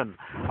utilization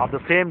of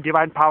the same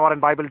divine power and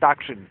Bible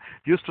doctrine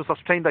used to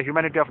sustain the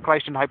humanity of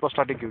Christ in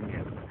hypostatic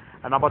union.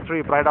 And number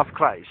 3, bride of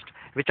Christ,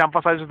 which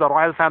emphasizes the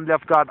Royal Family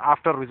of God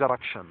after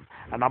resurrection.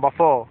 And number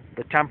 4,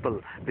 the temple,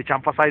 which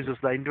emphasizes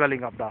the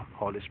indwelling of the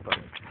Holy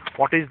Spirit.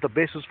 What is the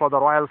basis for the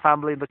royal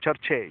family in the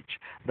church age?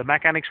 The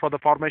mechanics for the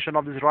formation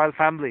of this royal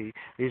family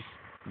is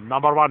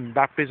number 1,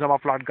 baptism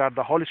of Lord God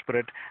the Holy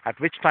Spirit, at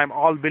which time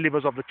all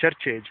believers of the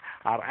church age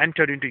are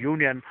entered into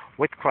union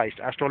with Christ,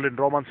 as told in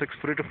Romans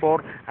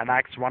 6:3-4 and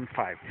Acts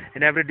 1:5.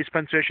 In every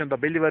dispensation, the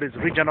believer is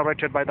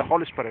regenerated by the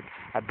Holy Spirit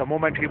at the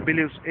moment he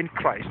believes in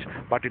Christ.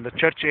 But in the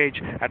church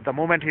age, at the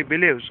moment he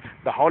believes,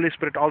 the Holy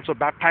Spirit also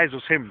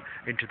baptizes him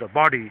into the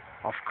body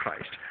of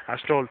Christ, as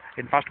told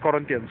in 1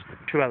 Corinthians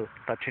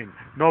 12:13.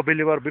 No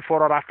believer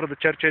before or after the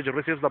church age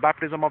receives the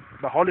baptism of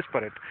the Holy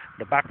Spirit.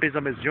 The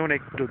baptism is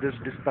unique to this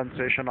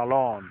dispensation. salvation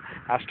alone,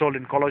 as told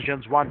in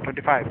Colossians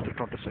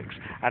 1:25-26.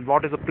 And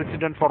what is the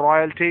precedent for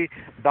royalty?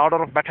 The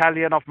order of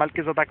battalion of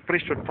Melchizedek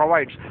priesthood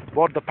provides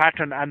both the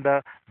pattern and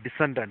the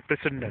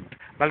precedent.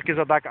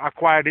 Melchizedek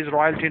acquired his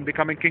royalty in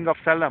becoming king of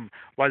Salem,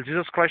 while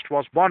Jesus Christ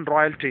was born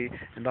royalty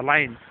in the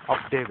line of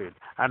David.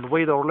 And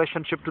we, the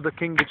relationship to the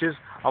king, which is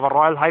our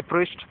royal high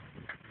priest,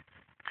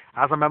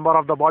 as a member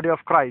of the body of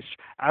Christ,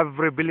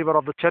 every believer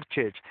of the church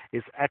age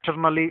is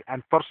eternally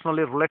and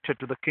personally related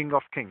to the King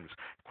of Kings.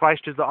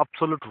 Christ is the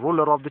absolute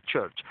ruler of the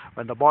church.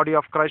 When the body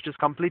of Christ is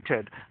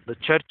completed, the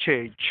church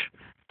age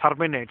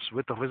terminates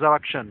with the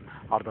resurrection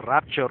or the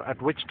rapture,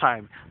 at which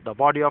time the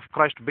body of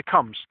Christ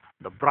becomes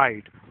the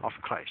bride of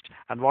Christ.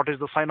 And what is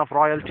the sign of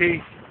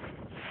royalty?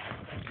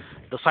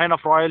 The sign of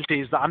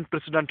royalty is the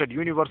unprecedented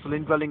universal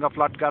indwelling of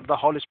Lord God, the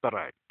Holy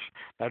Spirit.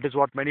 That is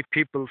what many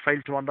people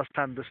fail to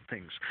understand these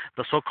things.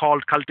 The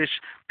so-called cultish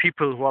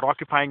people who are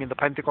occupying in the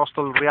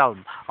Pentecostal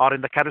realm or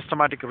in the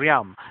charismatic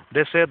realm,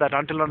 they say that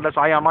until unless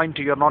I anoint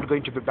you, you are not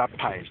going to be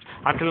baptized.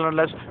 Until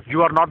unless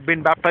you are not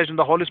being baptized in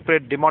the Holy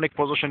Spirit, demonic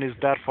possession is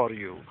there for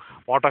you.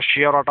 What a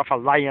sheer out of a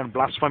lie and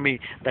blasphemy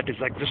that is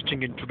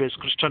existing in today's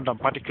Christendom,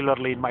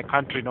 particularly in my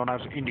country known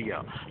as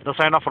India. The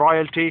sign of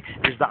royalty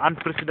is the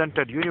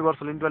unprecedented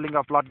universal indwelling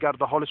of Lord God,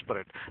 the Holy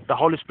Spirit. The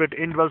Holy Spirit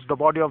indwells the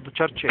body of the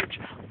church age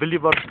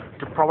believers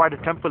to provide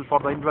a temple for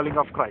the indwelling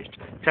of Christ.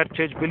 Church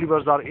age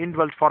believers are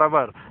indwelt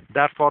forever,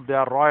 therefore they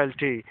are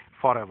royalty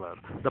forever.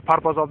 The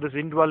purpose of this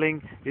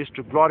indwelling is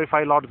to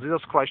glorify Lord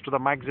Jesus Christ to the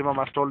maximum,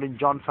 as told in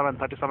John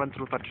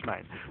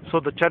 7:37-39. So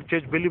the church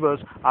age believers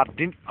are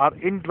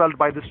indwelt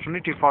by this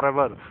Trinity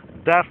forever.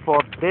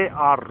 Therefore, they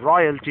are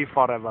royalty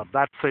forever.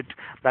 That's it.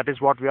 That is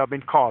what we have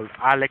been called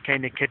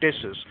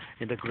alekeneketesis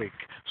in the Greek.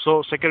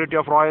 So security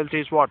of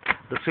royalty is what?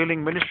 The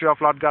sealing ministry of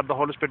Lord God, the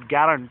Holy Spirit,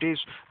 guarantees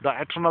the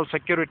eternal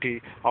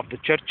security of the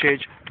church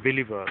age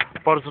believer.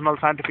 Personal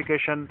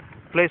sanctification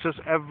places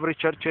every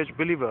church age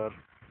believer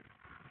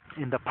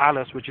in the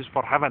palace which is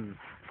for heaven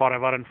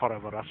forever and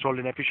forever, as told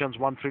in Ephesians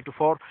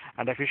 1:3-4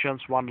 and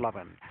Ephesians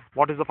 1:11.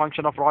 What is the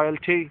function of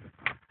royalty?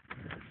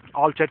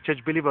 All church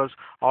age believers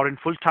are in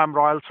full-time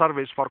royal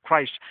service for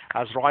Christ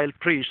as royal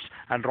priests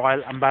and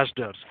royal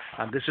ambassadors.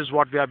 And this is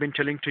what we have been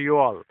telling to you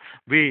all.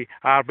 We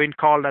are being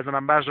called as an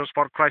ambassadors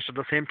for Christ, at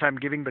the same time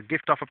giving the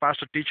gift of a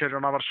pastor teacher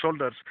on our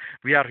shoulders.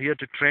 We are here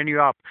to train you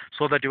up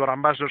so that your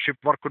ambassadorship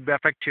work could be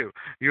effective,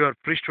 your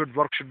priesthood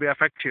work should be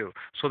effective,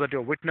 so that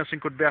your witnessing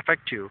could be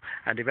effective.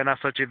 And even as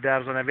such, if there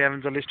is an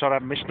evangelist or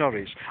a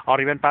missionaries or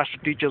even pastor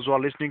teachers who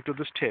are listening to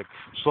this tape,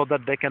 so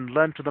that they can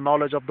learn to the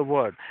knowledge of the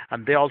word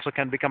and they also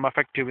can become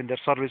effective in their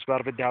service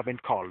wherewith they have been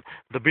called.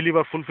 The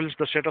believer fulfills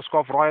the status quo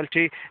of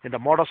royalty in the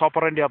modus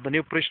operandi of the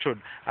new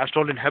priesthood, as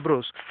told in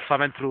Hebrews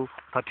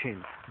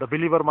 7-13. The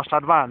believer must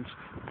advance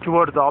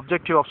toward the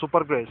objective of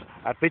super grace,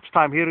 at which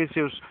time he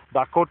receives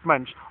the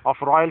accoutrements of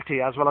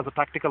royalty as well as the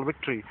tactical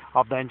victory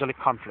of the angelic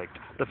conflict.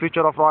 The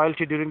future of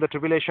royalty during the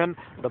tribulation,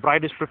 the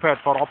bride is prepared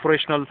for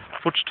operational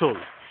footstool.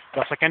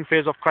 The second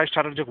phase of Christ's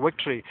strategic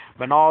victory,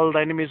 when all the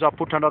enemies are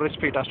put under his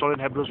feet, as told in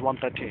Hebrews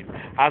 1:13.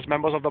 As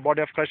members of the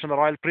body of Christ and the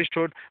royal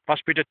priesthood,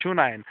 1 Peter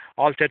 2:9,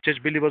 all church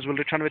age believers will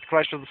return with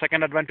Christ to the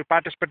second advent to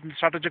participate in the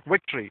strategic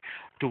victory,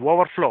 to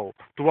overthrow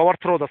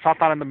the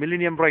Satan and the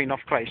millennium reign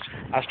of Christ,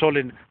 as told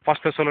in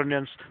 1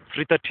 Thessalonians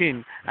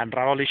 3:13 and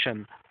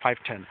Revelation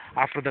 5:10.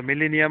 After the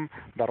millennium,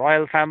 the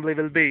royal family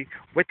will be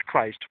with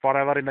Christ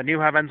forever in the new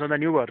heavens and the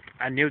new earth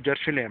and new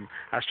Jerusalem,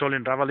 as told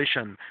in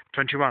Revelation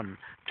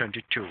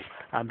 21:22.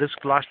 And these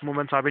last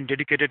moments have been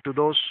dedicated to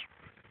those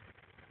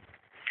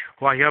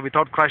who are here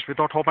without Christ,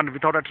 without hope, and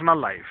without eternal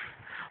life.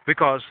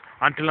 Because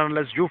until and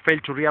unless you fail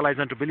to realize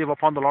and to believe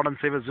upon the Lord and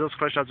Savior Jesus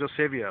Christ as your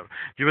Savior,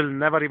 you will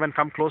never even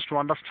come close to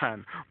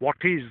understand what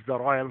is the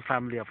royal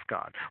family of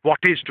God, what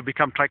is to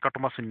become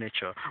trichotomous in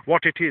nature,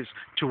 what it is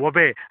to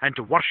obey and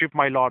to worship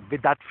my Lord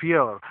with that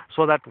fear,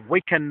 so that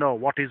we can know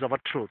what is our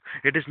truth.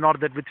 It is not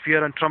that with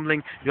fear and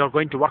trembling you are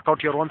going to work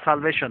out your own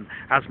salvation,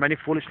 as many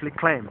foolishly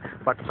claim,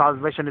 but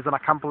salvation is an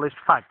accomplished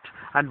fact.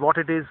 And what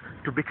it is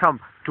to become,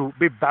 to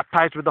be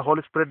baptized with the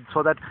Holy Spirit,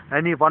 so that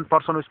any one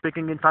person who is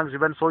speaking in tongues,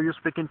 even so you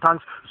speak in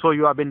tongues, so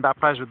you have been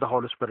baptized with the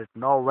Holy Spirit.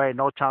 No way,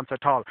 no chance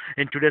at all.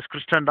 In today's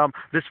Christendom,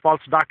 this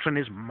false doctrine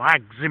is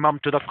maximum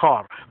to the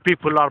core.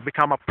 People are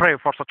become a prey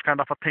for such kind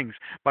of a things.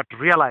 But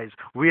realize,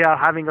 we are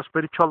having a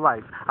spiritual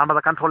life under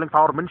the controlling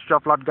power ministry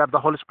of Lord God, the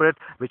Holy Spirit,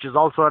 which is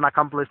also an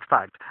accomplished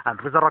fact.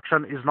 And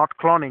resurrection is not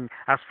cloning,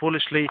 as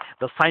foolishly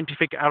the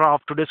scientific era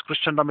of today's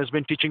Christendom has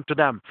been teaching to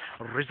them.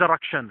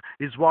 Resurrection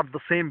is what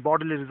the same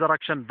bodily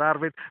resurrection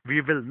wherewith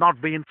we will not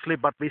be in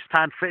sleep, but we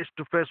stand face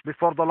to face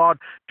before the Lord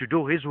to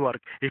do his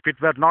work. If it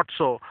were not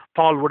so,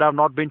 Paul would have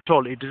not been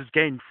told, it is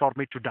gain for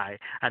me to die.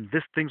 And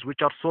these things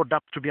which are so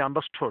depth to be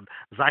understood,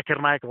 ZAKIR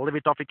NAIK, leave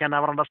it off, he can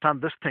never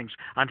understand these things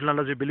until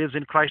unless he believes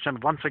in Christ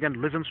and once again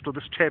listens to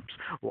these tapes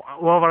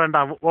over and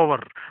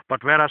over.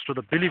 But whereas to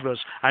the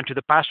believers and to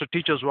the pastor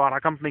teachers who are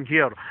accompanying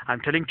here,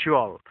 I'm telling to you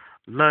all,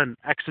 learn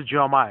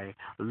exegomai,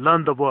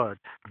 learn the word,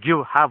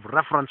 have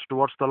reference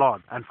towards the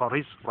Lord and for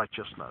His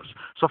righteousness.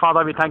 So,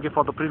 Father, we thank you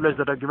for the privilege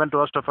that you have given to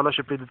us to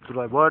fellowship with you through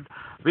thy word.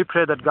 We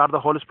pray that God, the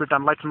Holy Spirit,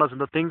 enlighten us in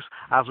the things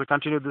as we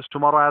continue this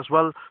tomorrow as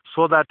well,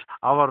 so that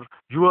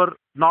your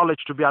knowledge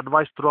to be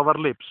advised through our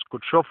lips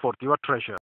could show forth your treasure.